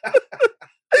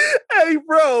 Hey,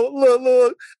 bro,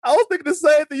 look. I was thinking the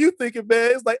same thing you thinking,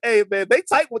 man. It's like, hey, man, they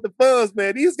tight with the funds,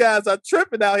 man. These guys are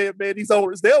tripping out here, man. These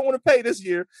owners, they don't want to pay this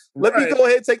year. Let me go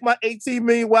ahead and take my $18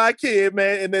 million while I can,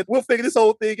 man, and then we'll figure this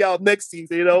whole thing out next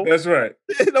season, That's right.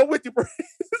 With you,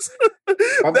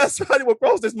 that's probably what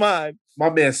crossed his mind. My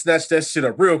man snatched that shit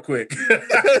up real quick.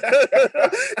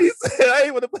 He said, I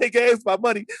ain't want to play games with my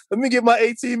money. Let me get my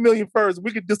 $18 million first.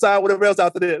 We can decide whatever else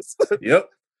after this. Yep.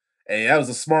 And that was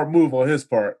a smart move on his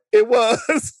part. It was.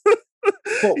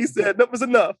 He said enough is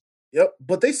enough. Yep.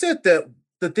 But they said that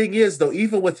the thing is, though,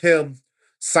 even with him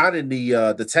signing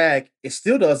the tag, it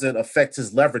still doesn't affect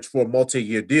his leverage for a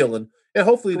multi-year deal. And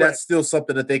hopefully that's still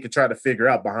something that they can try to figure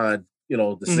out behind,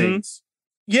 the scenes.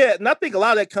 Yeah, and I think a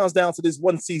lot of that comes down to this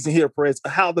one season here, Perez,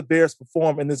 how the Bears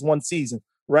perform in this one season,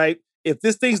 right? If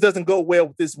this thing doesn't go well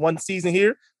with this one season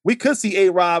here, we could see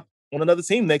A-Rob on another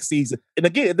team next season. And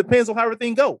again, it depends on how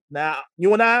everything goes. Now,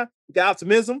 you and I got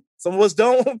optimism. Some of us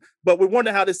don't, but we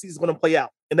wonder how this season is going to play out.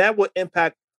 And that will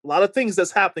impact a lot of things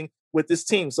that's happening with this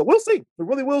team. So we'll see. We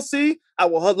really will see. I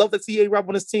will love to see A-Rob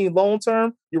on this team long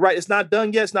term. You're right. It's not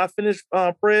done yet. It's not finished,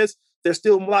 Perez. There's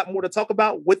still a lot more to talk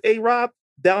about with A-Rob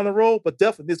down the road, but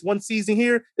definitely this one season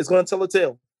here is going to tell a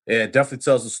tale. Yeah, it definitely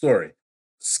tells a story.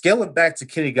 Scaling back to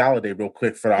Kenny Golladay real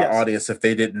quick for our audience, if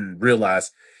they didn't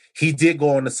realize, he did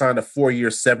go on to sign a 4-year,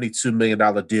 $72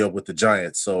 million deal with the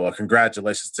Giants. So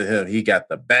congratulations to him. He got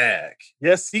the bag.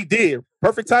 Yes, he did.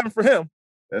 Perfect timing for him.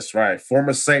 That's right.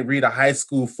 Former St. Rita High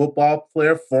School football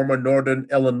player, former Northern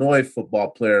Illinois football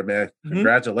player, man.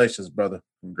 Congratulations, brother.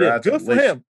 Congratulations. Yeah, good for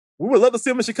him. We would love to see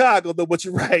him in Chicago, though, but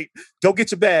you're right. Go get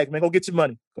your bag, man. Go get your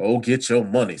money. Go get your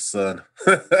money, son.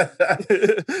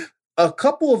 A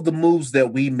couple of the moves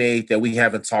that we made that we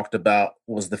haven't talked about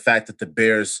was the fact that the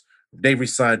Bears, they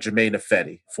re-signed Jermaine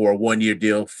Ifedi for a 1-year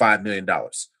deal, $5 million.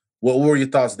 What were your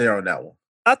thoughts there on that one?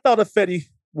 I thought Ifedi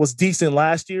was decent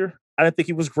last year. I didn't think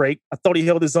he was great. I thought he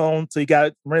held his own until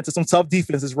he ran into some tough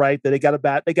defenses, right? That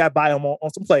they got by him on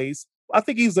some plays. I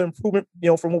think he's an improvement,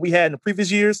 from what we had in the previous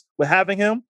years with having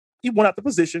him. He went out the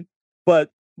position,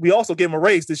 but we also gave him a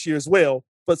raise this year as well.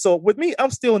 But so with me, I'm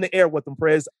still in the air with him,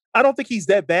 Prez. I don't think he's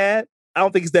that bad. I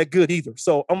don't think he's that good either.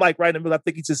 So I'm like right in the middle. I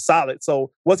think he's just solid. So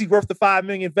was he worth the $5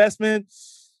 million investment?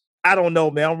 I don't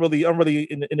know, man. I'm really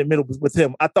in the middle with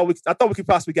him. I thought we could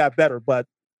possibly got better, but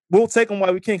we'll take him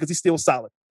while we can because he's still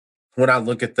solid. When I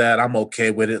look at that, I'm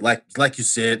okay with it. Like you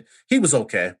said, he was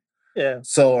okay. Yeah.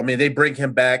 So, I mean, they bring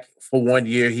him back for 1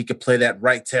 year. He could play that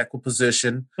right tackle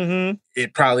position. Mm-hmm.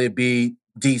 It'd probably be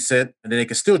decent. And then they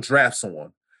could still draft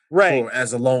someone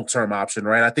as a long-term option,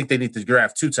 right? I think they need to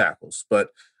draft 2 tackles, but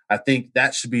I think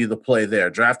that should be the play there.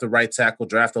 Draft the right tackle,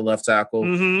 draft the left tackle.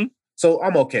 Mm-hmm. So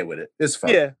I'm okay with it. It's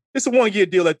fine. Yeah. It's a 1-year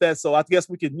deal like that. So I guess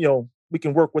we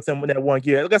can work with him in that 1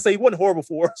 year. Like I say, he wasn't horrible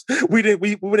for us. We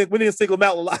didn't single him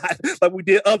out a lot like we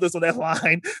did others on that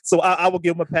line. So I will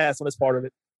give him a pass on this part of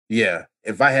it. Yeah.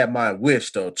 If I had my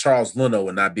wish, though, Charles Leno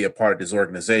would not be a part of this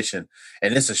organization.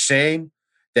 And it's a shame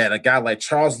that a guy like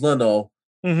Charles Leno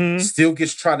still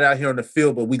gets trotted out here on the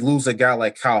field, but we lose a guy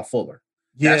like Kyle Fuller.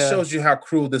 Yeah. That shows you how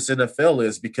cruel this NFL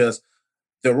is, because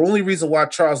the only reason why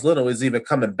Charles Leno is even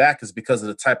coming back is because of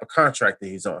the type of contract that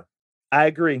he's on. I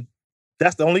agree.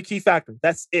 That's the only key factor.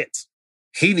 That's it.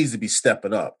 He needs to be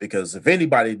stepping up, because if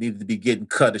anybody needed to be getting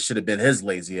cut, it should have been his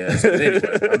lazy ass. But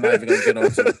anyway, I'm not even going to get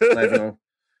on to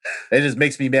it. Just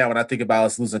makes me mad when I think about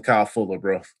us losing Kyle Fuller,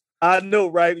 bro. I know,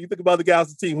 right? You think about the guys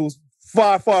on the team who's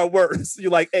far, far worse.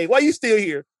 You're like, hey, why are you still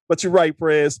here? But you're right,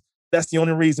 Prez. That's the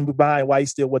only reason behind why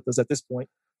he's still with us at this point.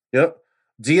 Yep.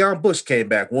 Deion Bush came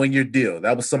back, 1-year deal.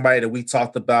 That was somebody that we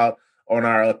talked about on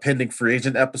our pending free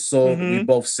agent episode. We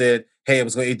both said, hey, it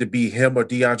was going to either be him or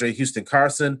DeAndre Houston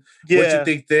Carson. Yeah. What do you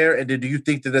think there? And then do you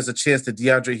think that there's a chance that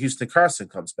DeAndre Houston Carson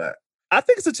comes back? I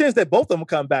think it's a chance that both of them will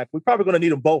come back. We're probably going to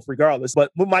need them both regardless,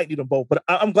 but we might need them both. But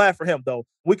I'm glad for him, though.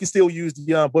 We can still use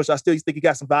Deion Bush. I still think he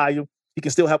got some value. He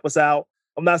can still help us out.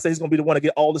 I'm not saying he's going to be the one to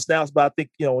get all the snaps, but I think,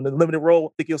 in the limited role,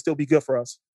 I think he'll still be good for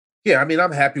us. Yeah, I mean,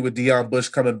 I'm happy with Deion Bush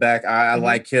coming back. I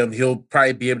like him. He'll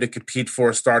probably be able to compete for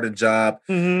a starting job.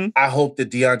 I hope that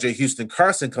DeAndre Houston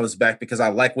Carson comes back, because I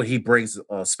like what he brings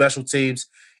on special teams.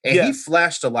 And he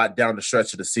flashed a lot down the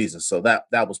stretch of the season. So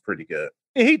that was pretty good.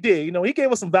 And he did. He gave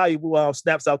us some valuable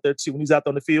snaps out there, too, when he's out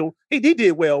there on the field. He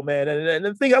did well, man. And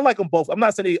the thing, I like them both. I'm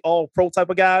not saying they all pro type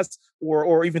of guys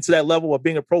or even to that level of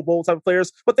being a Pro Bowl type of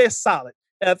players, but they're solid.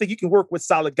 And I think you can work with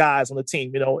solid guys on the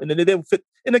team, and then they will fit.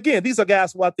 And again, these are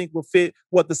guys who I think will fit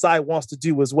what the side wants to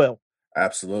do as well.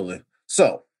 Absolutely.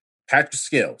 So, Patrick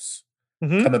Scales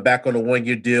coming back on a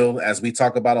 1-year deal. As we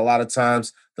talk about a lot of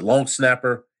times, the long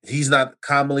snapper, he's not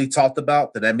commonly talked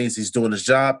about, then that means he's doing his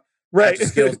job. Right. Patrick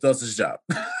Scales does his job.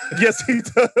 Yes, he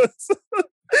does.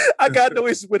 I got no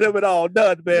issues with him at all.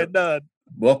 None, man, none.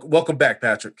 Welcome back,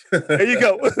 Patrick. There you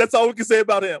go. That's all we can say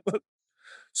about him.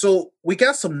 So we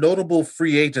got some notable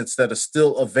free agents that are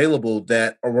still available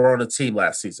that were on the team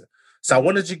last season. So I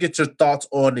wanted you to get your thoughts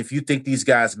on if you think these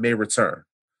guys may return.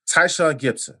 Tyshawn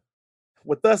Gibson.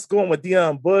 With us going with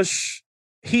Deion Bush,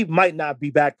 he might not be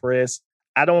back, Perez.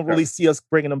 I don't really see us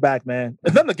bringing him back, man.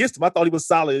 And nothing against him. I thought he was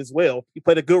solid as well. He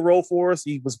played a good role for us.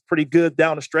 He was pretty good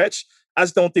down the stretch. I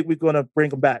just don't think we're going to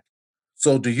bring him back.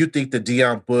 So do you think that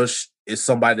Deion Bush is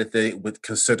somebody that they would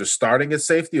consider starting at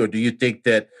safety, or do you think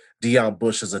that Deion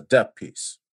Bush is a depth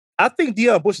piece? I think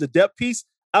Deion Bush is a depth piece.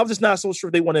 I'm just not so sure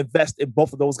they want to invest in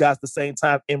both of those guys at the same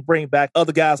time and bring back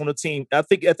other guys on the team. I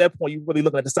think at that point, you're really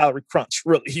looking at the salary crunch,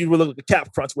 really. You really look at the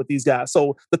cap crunch with these guys.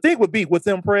 So the thing would be with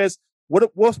them, Perez,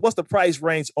 what's the price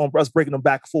range on us bringing them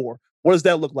back for? What does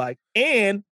that look like?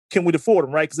 And can we afford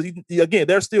them, right? Because, again,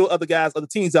 there's still other guys, other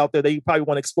teams out there that you probably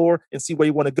want to explore and see where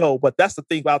you want to go. But that's the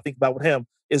thing I think about with him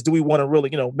is, do we want to really,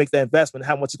 make that investment?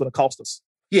 How much it's going to cost us?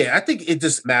 Yeah, I think it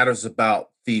just matters about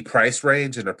the price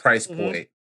range and the price point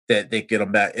that they get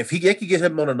him back. If they could get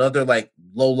him on another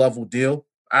low-level deal,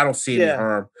 I don't see any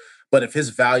harm. But if his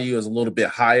value is a little bit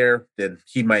higher, then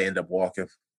he might end up walking.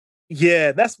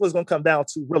 Yeah, that's what's going to come down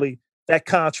to, really, that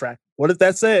contract. What if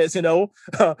that says, and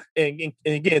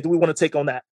again, do we want to take on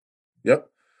that? Yep.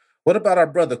 What about our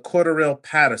brother Cordarrelle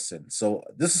Patterson? So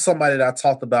this is somebody that I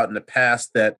talked about in the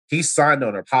past that he signed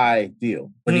on a high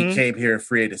deal when he came here in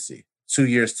free agency, 2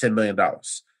 years, $10 million.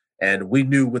 And we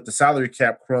knew with the salary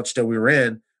cap crunch that we were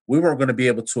in, we weren't going to be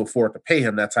able to afford to pay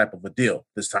him that type of a deal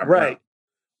this time Right. around.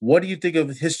 What do you think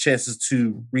of his chances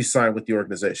to re-sign with the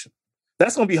organization?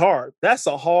 That's going to be hard. That's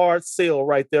a hard sell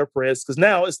right there, Perez, because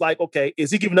now it's like, okay,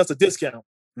 is he giving us a discount?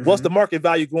 What's the market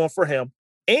value going for him?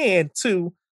 And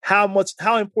two, how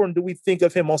important do we think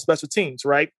of him on special teams,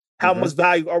 right? How much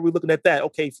value are we looking at that?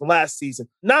 Okay, from last season,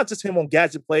 not just him on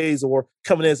gadget plays or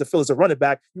coming in as a running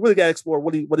back. You really got to explore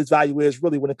what his value is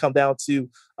really when it comes down to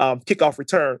kickoff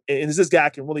return. And is this guy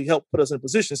can really help put us in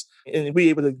positions and be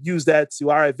able to use that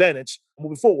to our advantage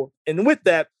moving forward. And with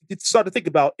that, you start to think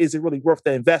about, is it really worth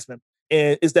the investment?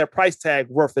 And is that price tag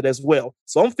worth it as well?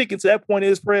 So I'm thinking to that point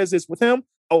is, Perez, is with him,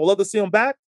 I would love to see him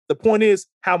back. The point is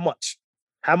how much?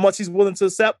 How much he's willing to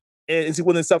accept? And is he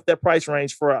willing to accept that price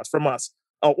range from us?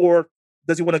 Or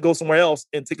does he want to go somewhere else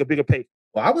and take a bigger pay?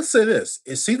 Well, I would say this.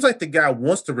 It seems like the guy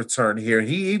wants to return here.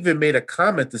 He even made a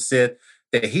comment that said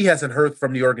that he hasn't heard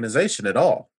from the organization at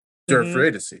all during free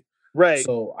agency. Right.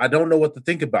 So I don't know what to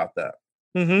think about that.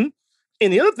 And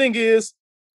the other thing is,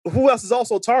 who else is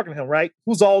also targeting him, right?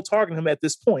 Who's all targeting him at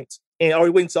this point? And are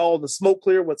we waiting till all the smoke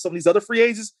clear with some of these other free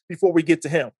agents before we get to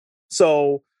him?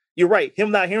 So you're right.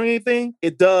 Him not hearing anything,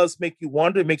 it does make you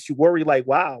wonder. It makes you worry like,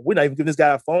 wow, we're not even giving this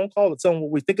guy a phone call to tell him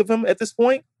what we think of him at this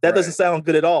point. That doesn't sound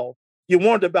good at all. You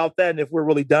wonder about that and if we're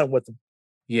really done with him.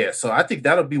 Yeah, so I think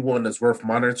that'll be one that's worth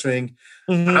monitoring.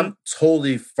 I'm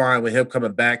totally fine with him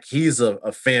coming back. He's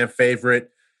a fan favorite.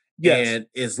 Yes. And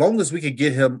as long as we could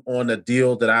get him on a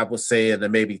deal that I would say in the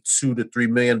maybe $2 to $3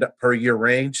 million per year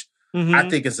range, I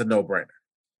think it's a no-brainer.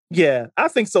 Yeah, I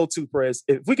think so too, Perez.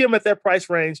 If we get him at that price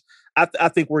range, I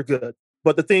think we're good.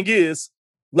 But the thing is,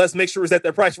 let's make sure it's at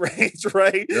that price range,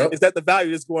 right? Is that the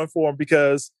value that's going for him?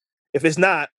 Because if it's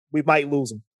not, we might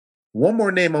lose him. One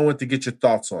more name I want to get your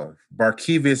thoughts on,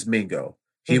 Barkevious Mingo.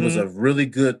 He was a really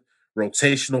good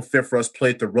rotational fit for us,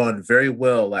 played the run very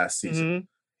well last season.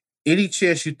 Any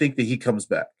chance you think that he comes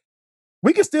back?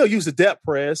 We can still use the depth,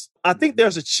 Perez. I think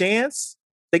there's a chance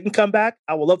they can come back.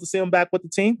 I would love to see him back with the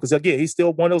team because, again, he's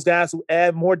still one of those guys who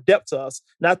add more depth to us.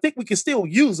 And I think we can still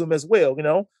use him as well, you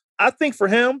know. I think for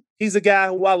him, he's a guy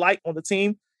who I like on the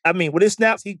team. I mean, with his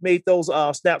snaps, he made those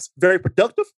snaps very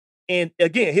productive. And,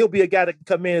 again, he'll be a guy that can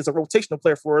come in as a rotational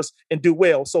player for us and do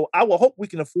well. So I will hope we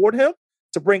can afford him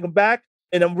to bring him back.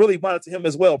 And I'm really monitoring him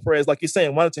as well, Perez, like you're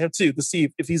saying, monitor him too to see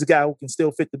if he's a guy who can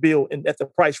still fit the bill at the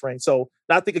price range. So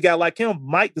I think a guy like him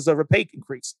might deserve a pay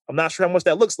increase. I'm not sure how much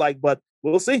that looks like, but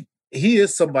we'll see. He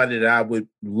is somebody that I would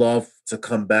love to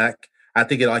come back. I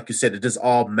think, like you said, it just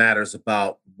all matters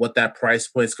about what that price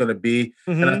point is going to be.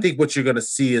 And I think what you're going to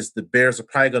see is the Bears are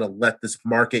probably going to let this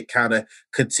market kind of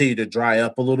continue to dry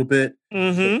up a little bit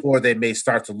before they may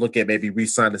start to look at maybe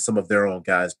re-signing some of their own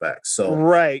guys back. So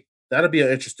that'll be an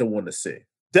interesting one to see.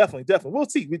 Definitely. We'll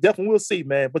see. We definitely will see,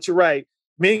 man. But you're right.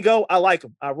 Mingo, I like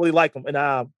him. I really like him. And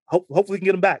hopefully we can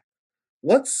get him back.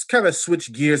 Let's kind of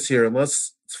switch gears here and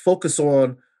let's focus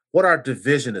on what our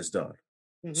division has done.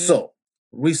 So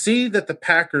we see that the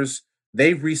Packers,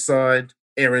 they've re-signed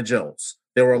Aaron Jones.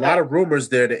 There were a lot of rumors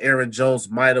there that Aaron Jones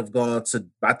might have gone to,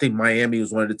 I think Miami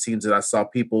was one of the teams that I saw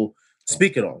people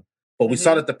speaking on. But we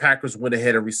saw that the Packers went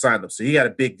ahead and re-signed him. So he got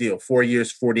a big deal, 4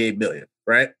 years, $48 million,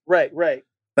 right? Right.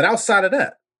 But outside of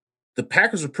that, the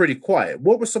Packers are pretty quiet.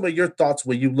 What were some of your thoughts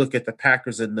when you look at the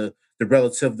Packers and the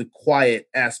relatively quiet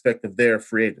aspect of their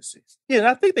free agency? Yeah, and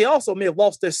I think they also may have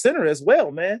lost their center as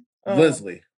well, man.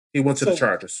 Leslie, he went to the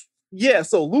Chargers. Yeah,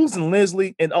 so losing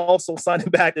Leslie and also signing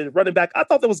back the running back, I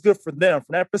thought that was good for them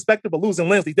from that perspective, but losing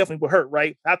Leslie definitely would hurt,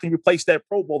 right? How can you replace that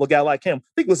Pro Bowl, a guy like him?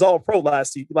 I think it was all pro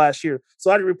last year.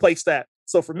 So how do you replace that?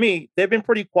 So for me, they've been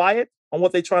pretty quiet on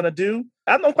what they're trying to do.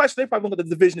 I have no question they probably look at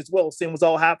the division as well, seeing what's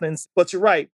all happening. But you're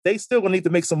right. They still going to need to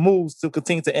make some moves to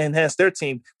continue to enhance their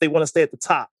team. They want to stay at the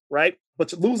top, right?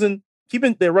 But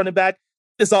keeping their running back,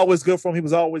 it's always good for them. He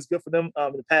was always good for them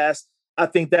in the past. I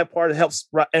think that part helps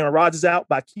Aaron Rodgers out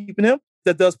by keeping him.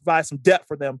 That does provide some depth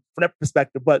for them from that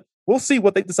perspective. But we'll see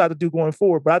what they decide to do going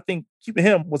forward. But I think keeping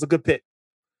him was a good pick.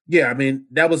 Yeah, I mean,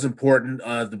 that was important.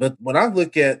 But when I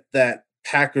look at that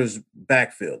Packers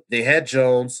backfield, they had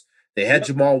Jones, they had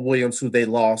Jamal Williams, who they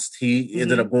lost. He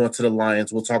ended up going to the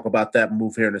Lions. We'll talk about that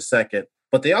move here in a second.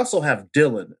 But they also have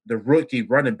Dillon, the rookie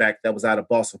running back that was out of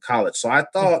Boston College. So I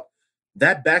thought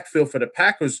that backfield for the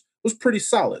Packers was pretty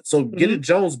solid. So getting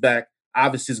Jones back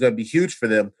obviously is going to be huge for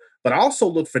them. But I also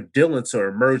look for Dillon to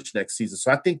emerge next season. So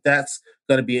I think that's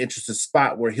going to be an interesting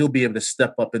spot where he'll be able to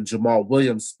step up in Jamal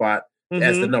Williams' spot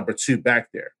as the number 2 back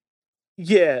there.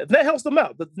 Yeah, that helps them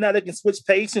out. Now they can switch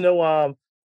pace,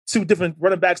 two different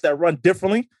running backs that run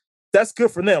differently. That's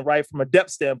good for them, right? From a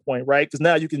depth standpoint, right? Because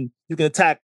now you can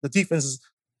attack the defenses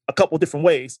a couple different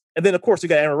ways. And then, of course, you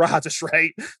got Aaron Rodgers,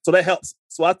 right? So that helps.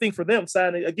 So I think for them,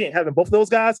 signing, again, having both of those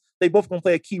guys, they both going to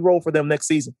play a key role for them next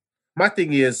season. My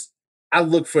thing is, I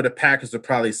look for the Packers to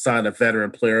probably sign a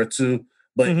veteran player or two,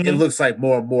 but it looks like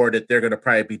more and more that they're going to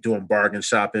probably be doing bargain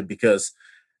shopping because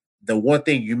the one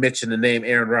thing you mentioned the name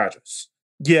Aaron Rodgers.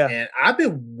 Yeah. And I've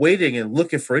been waiting and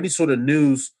looking for any sort of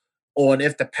news on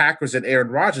if the Packers and Aaron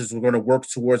Rodgers were going to work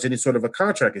towards any sort of a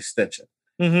contract extension.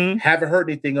 Haven't heard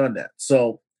anything on that.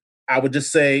 So I would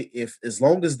just say if as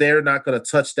long as they're not going to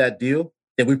touch that deal,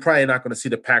 then we're probably not going to see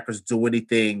the Packers do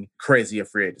anything crazy in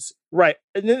free agency. Right.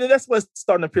 And then that's what's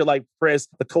starting to appear like, Perez,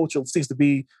 the culture seems to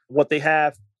be what they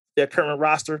have, their current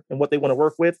roster and what they want to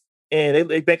work with. And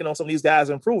they're banking on some of these guys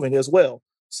improving as well.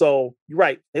 So you're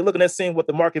right. They're looking at seeing what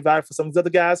the market value for some of these other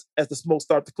guys as the smoke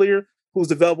starts to clear, who's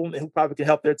developing and who probably can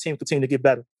help their team continue to get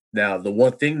better. Now, the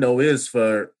one thing, though, is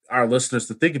for our listeners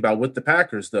to think about with the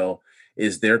Packers, though,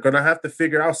 is they're going to have to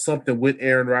figure out something with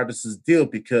Aaron Rodgers' deal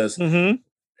because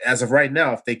as of right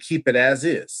now, if they keep it as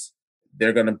is,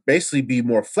 they're going to basically be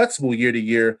more flexible year to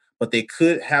year, but they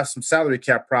could have some salary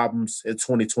cap problems in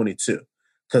 2022.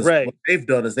 Because what they've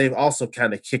done is they've also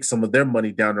kind of kicked some of their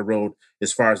money down the road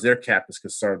as far as their cap is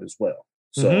concerned as well.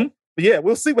 So, yeah,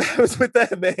 we'll see what happens with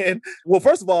that, man. Well,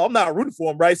 first of all, I'm not rooting for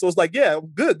him, right? So it's like, yeah,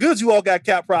 good. You all got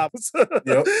cap problems.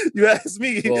 Yep. You ask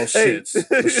me. Well, shit.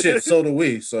 So do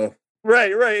we. So.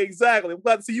 Right, exactly. I'm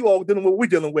glad to see you all dealing with what we're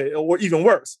dealing with, or even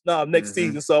worse, next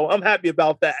season. So I'm happy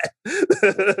about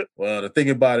that. Well, the thing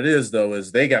about it is, though,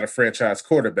 is they got a franchise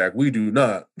quarterback. We do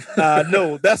not.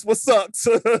 No, that's what sucks.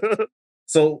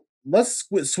 So let's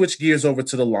switch gears over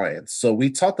to the Lions. So we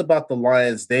talked about the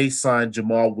Lions. They signed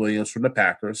Jamal Williams from the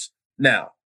Packers.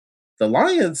 Now, the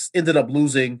Lions ended up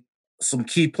losing some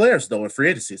key players, though, in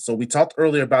free agency. So we talked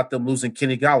earlier about them losing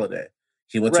Kenny Golladay.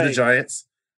 He went to the Giants.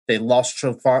 They lost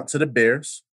Trufant to the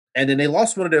Bears. And then they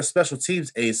lost one of their special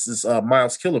teams aces,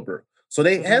 Miles Killebrew. So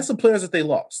they had some players that they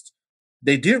lost.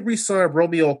 They did re-sign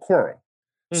Romeo Okwara.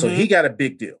 So he got a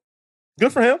big deal.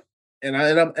 Good for him. And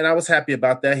I was happy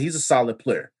about that. He's a solid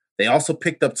player. They also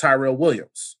picked up Tyrell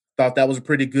Williams. Thought that was a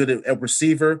pretty good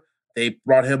receiver. They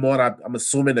brought him on, I'm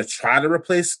assuming, to try to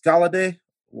replace Golladay.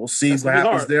 We'll see what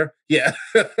happens there. Yeah.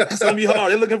 It's going to be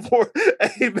hard. They're looking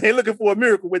for a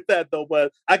miracle with that, though.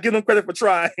 But I give them credit for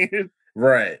trying.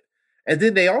 Right. And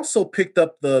then they also picked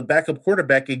up the backup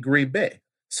quarterback in Green Bay.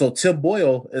 So Tim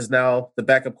Boyle is now the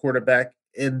backup quarterback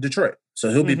in Detroit. So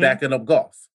he'll be backing up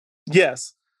Goff.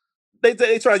 Yes.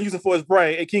 They try to use it for his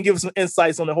brain. It can give us some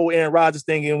insights on the whole Aaron Rodgers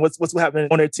thing and what's happening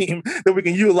on their team that we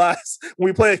can utilize when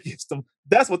we play against them.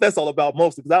 That's what that's all about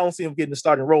mostly, because I don't see him getting the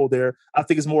starting role there. I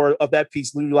think it's more of that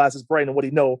piece, utilize his brain and what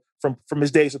he know from his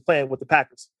days of playing with the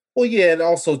Packers. Well, yeah, and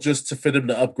also just for them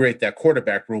to upgrade that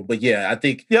quarterback room. But yeah, I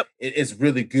think it's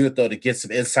really good, though, to get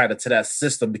some insight into that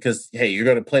system because, hey, you're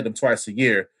going to play them twice a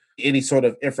year. Any sort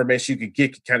of information you can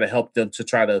get can kind of help them to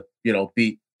try to,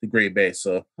 beat the Green Bay.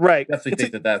 So definitely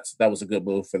think that was a good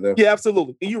move for them. Yeah,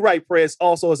 absolutely. And you're right, Prez,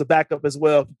 also as a backup as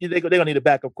well. They're going to need a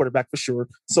backup quarterback for sure.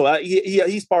 So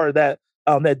he's part of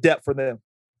that depth for them.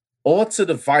 On to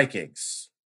the Vikings.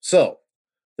 So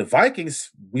the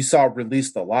Vikings, we saw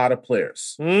released a lot of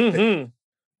players. They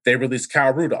released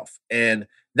Kyle Rudolph. And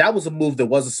that was a move that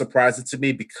wasn't surprising to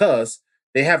me because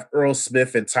they have Earl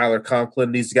Smith and Tyler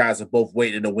Conklin. These guys are both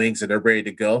waiting in the wings and they're ready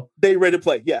to go. They ready to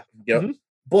play, yeah. Yep.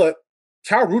 But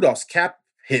Kyle Rudolph's cap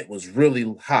hit was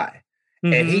really high.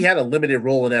 And he had a limited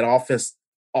role in that offense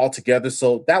altogether.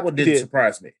 So that one didn't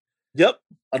surprise me. Yep.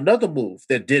 Another move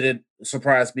that didn't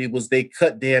surprise me was they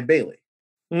cut Dan Bailey.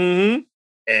 And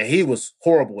he was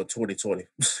horrible in 2020.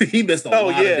 He missed a lot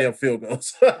of damn field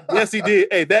goals. Yes, he did.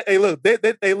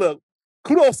 Look.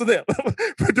 Kudos to them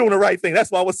for doing the right thing. That's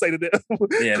what I would say to them.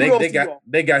 Yeah,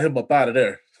 they got him up out of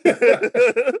there.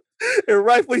 And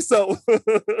rightfully so.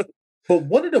 But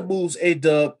one of the moves,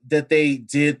 A-Dub, that they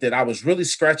did that I was really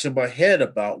scratching my head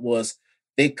about was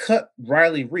they cut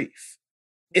Riley Reef.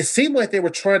 It seemed like they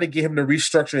were trying to get him to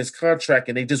restructure his contract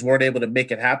and they just weren't able to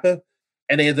make it happen.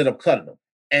 And they ended up cutting him.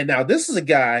 And now this is a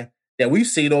guy that we've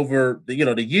seen over the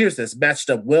years that's matched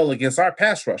up well against our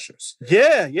pass rushers.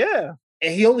 Yeah.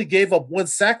 And he only gave up 1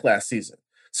 sack last season.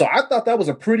 So I thought that was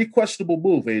a pretty questionable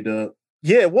move, A-Dub.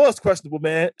 Yeah, it was questionable,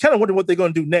 man. Kind of wondering what they're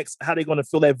going to do next, how they're going to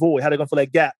fill that void, how they're going to fill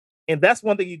that gap. And that's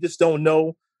one thing you just don't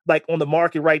know, like on the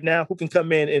market right now, who can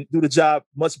come in and do the job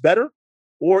much better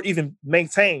or even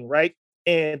maintain, right?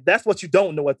 And that's what you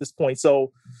don't know at this point.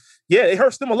 So, yeah, it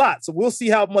hurts them a lot. So we'll see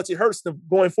how much it hurts them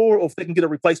going forward or if they can get a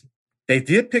replacement. They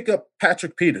did pick up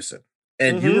Patrick Peterson.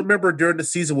 And you remember during the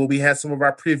season when we had some of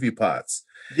our preview pods,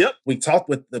 Yep. we talked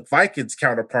with the Vikings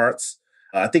counterparts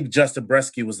I think Justin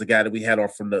Bresky was the guy that we had on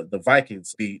from the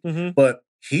Vikings beat, Mhm. but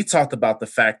he talked about the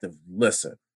fact of,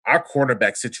 listen, our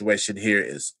cornerback situation here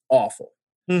is awful.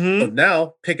 So Mhm.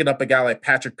 now picking up a guy like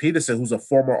Patrick Peterson, who's a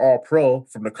former All-Pro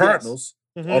from the Cardinals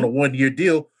on a Mhm. 1-year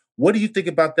deal, what do you think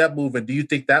about that move? And do you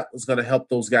think that was going to help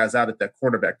those guys out at that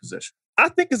cornerback position? I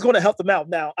think it's going to help them out.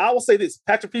 Now, I will say this: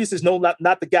 Patrick Peterson is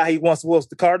not the guy he once was.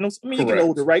 The Cardinals. I mean, you get Correct.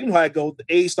 older, right? You know how it goes. The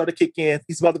age started to kick in.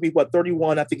 He's about to be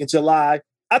 31, I think, in July.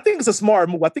 I think it's a smart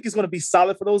move. I think it's going to be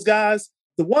solid for those guys.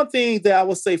 The one thing that I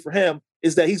will say for him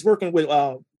is that he's working with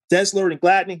Densler and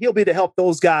Gladney. He'll be able to help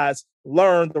those guys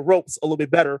learn the ropes a little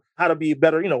bit better, how to be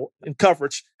better, in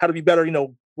coverage, how to be better,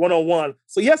 one-on-one.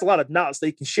 So he has a lot of knowledge that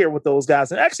he can share with those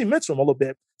guys and actually mentor them a little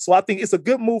bit. So I think it's a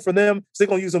good move for them. So they're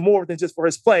going to use him more than just for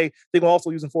his play. They're going to also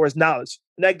use him for his knowledge.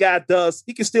 And that guy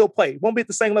he can still play. Won't be at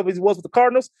the same level as he was with the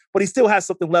Cardinals, but he still has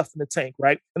something left in the tank,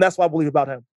 right? And that's what I believe about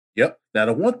him. Yep. Now,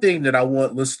 the one thing that I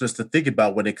want listeners to think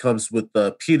about when it comes with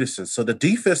Peterson, so the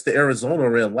defense that Arizona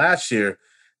ran last year,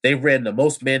 they ran the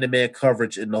most man-to-man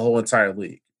coverage in the whole entire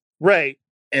league. Right.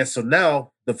 And so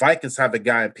now the Vikings have a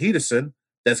guy in Peterson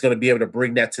that's going to be able to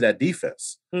bring that to that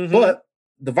defense. Mhm. But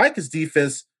the Vikings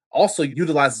defense also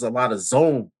utilizes a lot of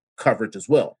zone coverage as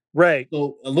well. Right.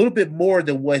 So a little bit more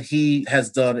than what he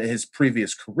has done in his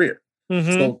previous career.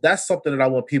 Mhm. So that's something that I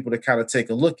want people to kind of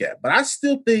take a look at. But I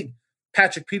still think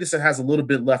Patrick Peterson has a little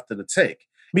bit left in the tank.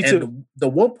 Me and too. the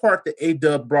one part that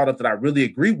A-Dub brought up that I really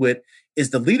agree with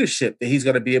is the leadership that he's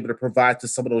going to be able to provide to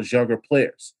some of those younger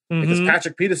players. Because Mhm.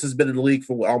 Patrick Peterson's been in the league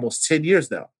for almost 10 years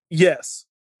now. Yes.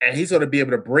 And he's going to be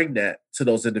able to bring that to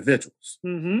those individuals.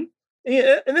 Mm-hmm.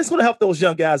 Yeah, and it's going to help those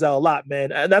young guys out a lot,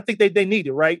 man. And I think they need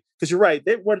it, right? Because you're right,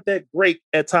 they weren't that great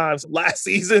at times last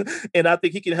season, and I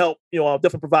think he can help.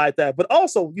 Definitely provide that. But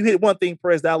also, you hit one thing,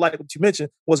 Perez, that I like what you mentioned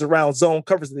was around zone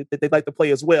coverage that they like to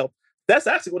play as well. That's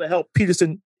actually going to help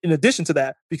Peterson in addition to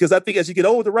that, because I think as you get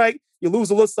older, right, you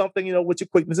lose a little something, with your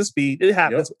quickness and speed. It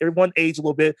happens. Yep. Everyone age a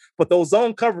little bit, but those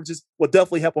zone coverages will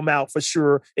definitely help him out for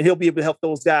sure. And he'll be able to help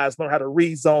those guys learn how to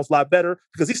read zones a lot better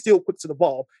because he's still quick to the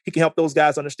ball. He can help those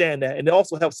guys understand that. And it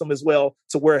also helps them as well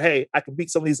to where, hey, I can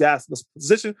beat some of these guys to the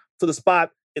position, to the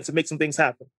spot, and to make some things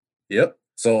happen. Yep.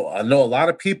 So I know a lot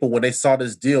of people, when they saw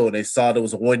this deal and they saw there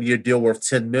was a 1-year deal worth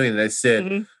 $10 million, they said,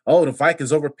 Mhm. oh, the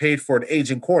Vikings overpaid for an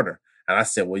aging corner. And I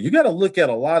said, well, you got to look at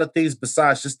a lot of things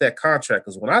besides just that contract.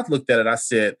 Because when I looked at it, I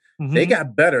said, they Mhm.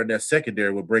 got better in their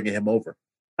secondary with bringing him over.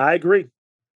 I agree.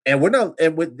 And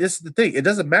this is the thing. It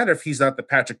doesn't matter if he's not the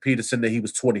Patrick Peterson that he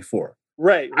was 24.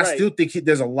 Right. I still think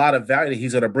there's a lot of value that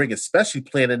he's going to bring, especially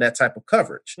playing in that type of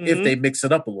coverage if Mhm. they mix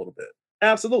it up a little bit.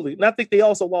 Absolutely. And I think they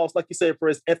also lost, like you said,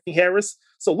 for Anthony Harris.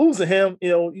 So losing him,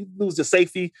 you lose your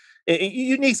safety. And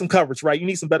you need some coverage, right? You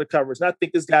need some better coverage. And I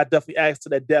think this guy definitely adds to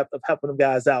that depth of helping them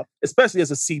guys out, especially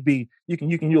as a CB. You can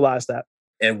utilize that.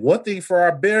 And one thing for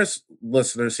our Bears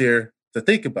listeners here to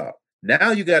think about,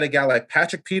 now you got a guy like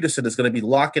Patrick Peterson is going to be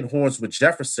locking horns with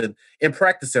Jefferson in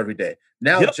practice every day.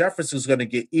 Now Yep. Jefferson is going to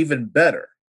get even better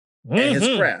at his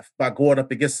Mhm. craft by going up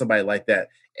against somebody like that.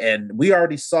 And we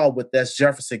already saw what that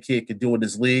Jefferson kid can do in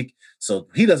this league. So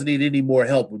he doesn't need any more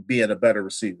help with being a better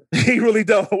receiver. He really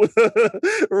don't.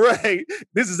 Right.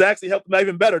 This is actually helping him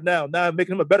even better now. Now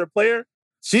making him a better player.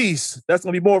 Jeez, that's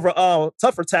going to be more of a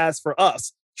tougher task for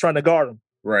us trying to guard him.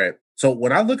 Right. So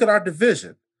when I look at our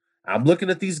division, I'm looking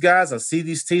at these guys. I see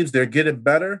these teams, they're getting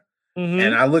better. Mhm.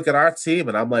 And I look at our team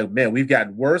and I'm like, man, we've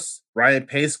gotten worse. Ryan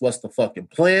Pace, what's the fucking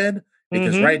plan?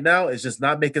 Because Mhm. right now it's just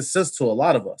not making sense to a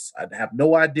lot of us. I have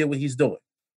no idea what he's doing.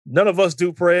 None of us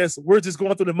do, Perez. We're just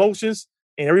going through the motions,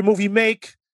 and every move he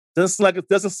make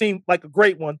doesn't seem like a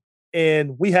great one.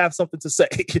 And we have something to say.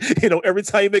 Every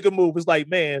time you make a move, it's like,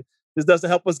 man, this doesn't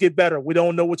help us get better. We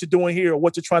don't know what you're doing here or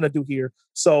what you're trying to do here.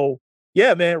 So,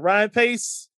 yeah, man, Ryan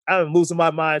Pace, I'm losing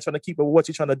my mind trying to keep up with what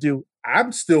you're trying to do.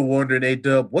 I'm still wondering,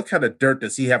 A-Dub, what kind of dirt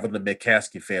does he have in the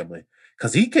McCaskey family?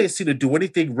 Because he can't seem to do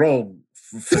anything wrong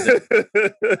for them.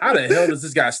 How the hell does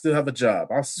this guy still have a job?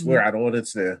 I swear I don't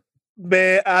understand.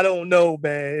 Man, I don't know,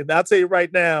 man. I'll tell you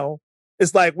right now,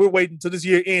 it's like we're waiting until this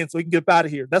year ends so he can get up out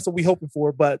of here. That's what we're hoping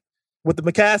for. But with the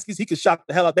McCaskies, he could shock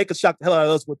the hell out. They could shock the hell out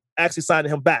of us with actually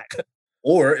signing him back.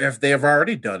 Or if they have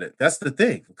already done it. That's the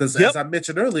thing. Because Yep. as I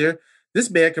mentioned earlier, this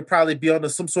man could probably be on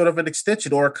some sort of an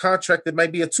extension or a contract that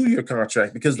might be a 2-year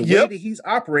contract because the way Yep. that he's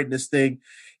operating this thing,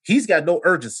 he's got no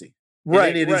urgency in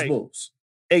Right, any of these right. moves.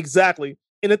 Exactly.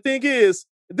 And the thing is,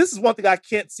 this is one thing I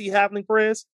can't see happening,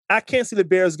 Perez. I can't see the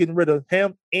Bears getting rid of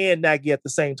him and Nagy at the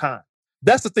same time.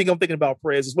 That's the thing I'm thinking about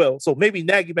Perez as well. So maybe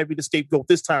Nagy might be the scapegoat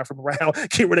this time from around,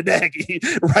 get rid of Nagy,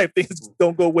 right? If things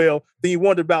don't go well. Then you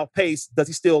wonder about Pace. Does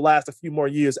he still last a few more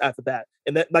years after that?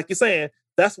 And that, like you're saying,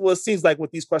 That's what it seems like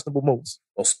with these questionable moves.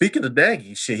 Well, speaking of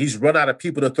Nagy, shit, he's run out of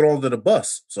people to throw under the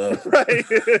bus. So Right.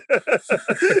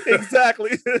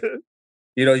 Exactly.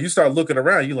 you start looking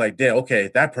around, you're like, damn, okay,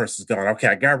 that person's gone. Okay,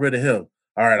 I got rid of him.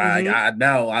 All right,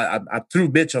 I threw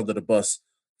Mitch under the bus.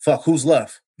 Fuck, who's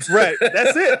left? Right.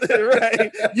 That's it.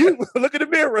 Right. You look in the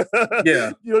mirror.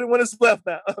 Yeah. You're the only one that's left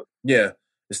now. Yeah.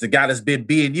 It's the guy that's been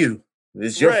being you.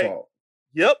 It's your Right. fault.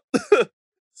 Yep.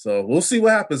 So we'll see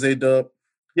what happens, A-Dub.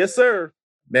 Yes, sir.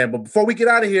 Man, but before we get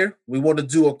out of here, we want to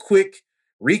do a quick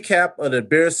recap of the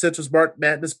Bears Central's March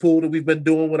Madness pool that we've been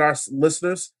doing with our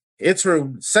listeners.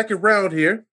 Entering second round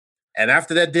here. And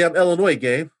after that damn Illinois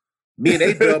game, me and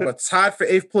A-Dub are tied for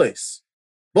 8th place.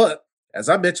 But as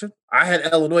I mentioned, I had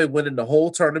Illinois winning the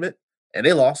whole tournament, and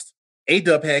they lost.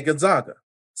 A-Dub had Gonzaga.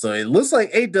 So it looks like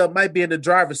A-Dub might be in the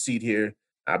driver's seat here.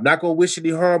 I'm not going to wish any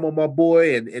harm on my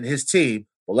boy and his team,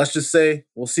 but let's just say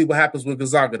we'll see what happens with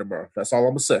Gonzaga tomorrow. That's all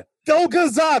I'm going to say. Go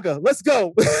Gonzaga. Let's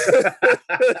go.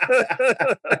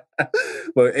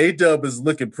 But A-Dub is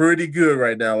looking pretty good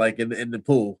right now, like in the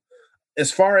pool.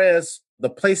 As far as the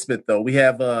placement, though, we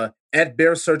have at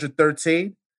Bear Surgeon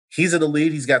 13. He's in the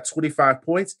lead. He's got 25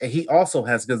 points, and he also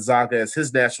has Gonzaga as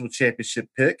his national championship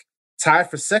pick. Tied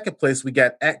for second place, we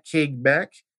got at King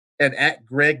Mac and at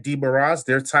Greg D. Miraz.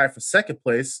 They're tied for second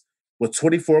place with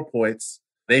 24 points.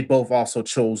 They both also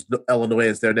chose Illinois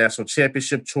as their national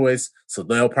championship choice, so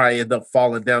they'll probably end up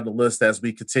falling down the list as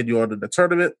we continue on in the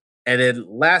tournament. And then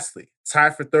lastly,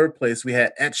 tied for third place, we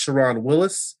had at Sharon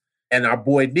Willis and our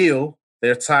boy Neil.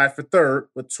 They're tied for third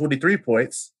with 23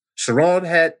 points. Sharon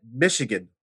had Michigan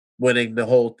winning the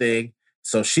whole thing,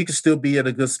 so she could still be in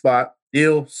a good spot.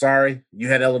 Neil, sorry, you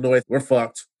had Illinois. We're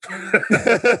fucked.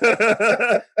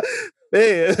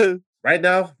 Man. Right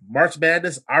now, March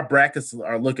Madness, our brackets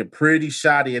are looking pretty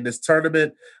shoddy in this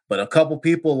tournament, but a couple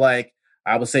people like,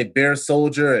 I would say, Bear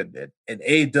Soldier and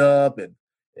A-Dub and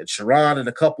Sharon and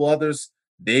a couple others,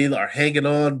 they are hanging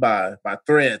on by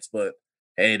threads, but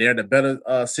hey, they're in a better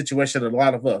situation than a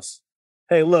lot of us.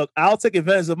 Hey, look, I'll take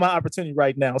advantage of my opportunity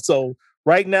right now. So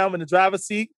right now I'm in the driver's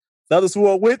seat. The others who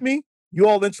are with me, you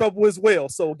all in trouble as well.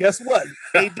 So guess what?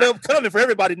 A-Dub coming for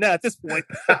everybody now at this point.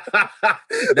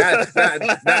 Now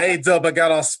A-Dub, I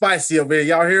got all spicy over here.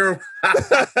 Y'all hear him?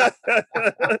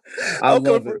 I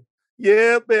love it.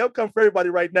 Yeah, man, I'm coming for everybody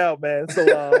right now, man. So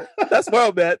that's where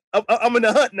I'm at. I'm in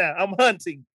the hunt now. I'm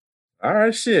hunting. All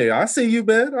right, shit. I see you,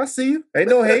 man. I see you. Ain't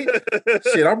no hate.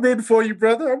 Shit, I'm rooting for you,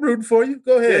 brother. I'm rooting for you.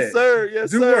 Go ahead. Yes, sir.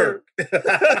 Yes, Do sir.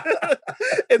 work.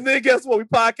 And then guess what? We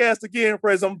podcast again,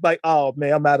 friends. I'm like, oh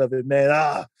man, I'm out of it, man.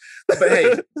 But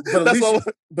hey,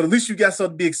 at least you got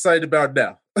something to be excited about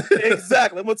now.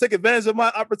 Exactly. I'm gonna take advantage of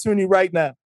my opportunity right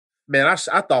now. Man, I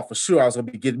thought for sure I was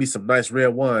gonna be getting me some nice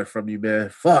red wine from you, man.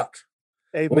 Fuck.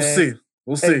 Hey, We'll man. see.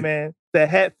 We'll see. Hey, man, that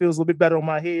hat feels a little bit better on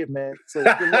my head, man. So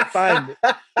good luck finding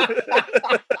it.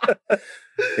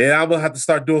 Yeah, I'm gonna have to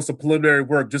start doing some preliminary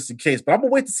work just in case. But I'm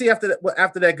gonna wait to see after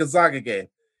that Gonzaga game.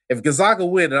 If Gonzaga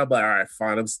win, I'm like, all right,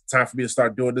 fine. It's time for me to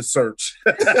start doing this search.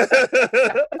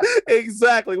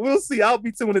 Exactly. We'll see. I'll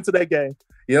be tuning into that game.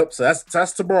 Yep. So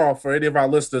that's tomorrow for any of our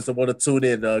listeners that want to tune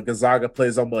in. Gonzaga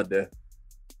plays on Monday.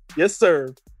 Yes,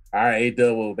 sir. All right,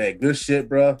 A-Dub, man. Good shit,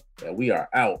 bro. And we are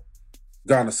out.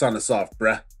 Gonna sign us off,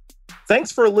 bruh.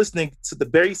 Thanks for listening to the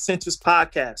Barry Centers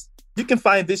podcast. You can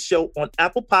find this show on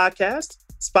Apple Podcasts,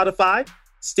 Spotify,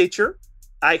 Stitcher,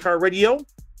 iHeartRadio,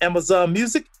 Amazon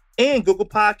Music, and Google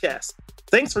Podcasts.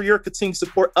 Thanks for your continued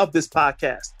support of this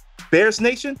podcast. Bears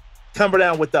Nation, come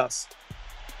down with us.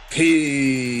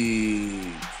 Peace.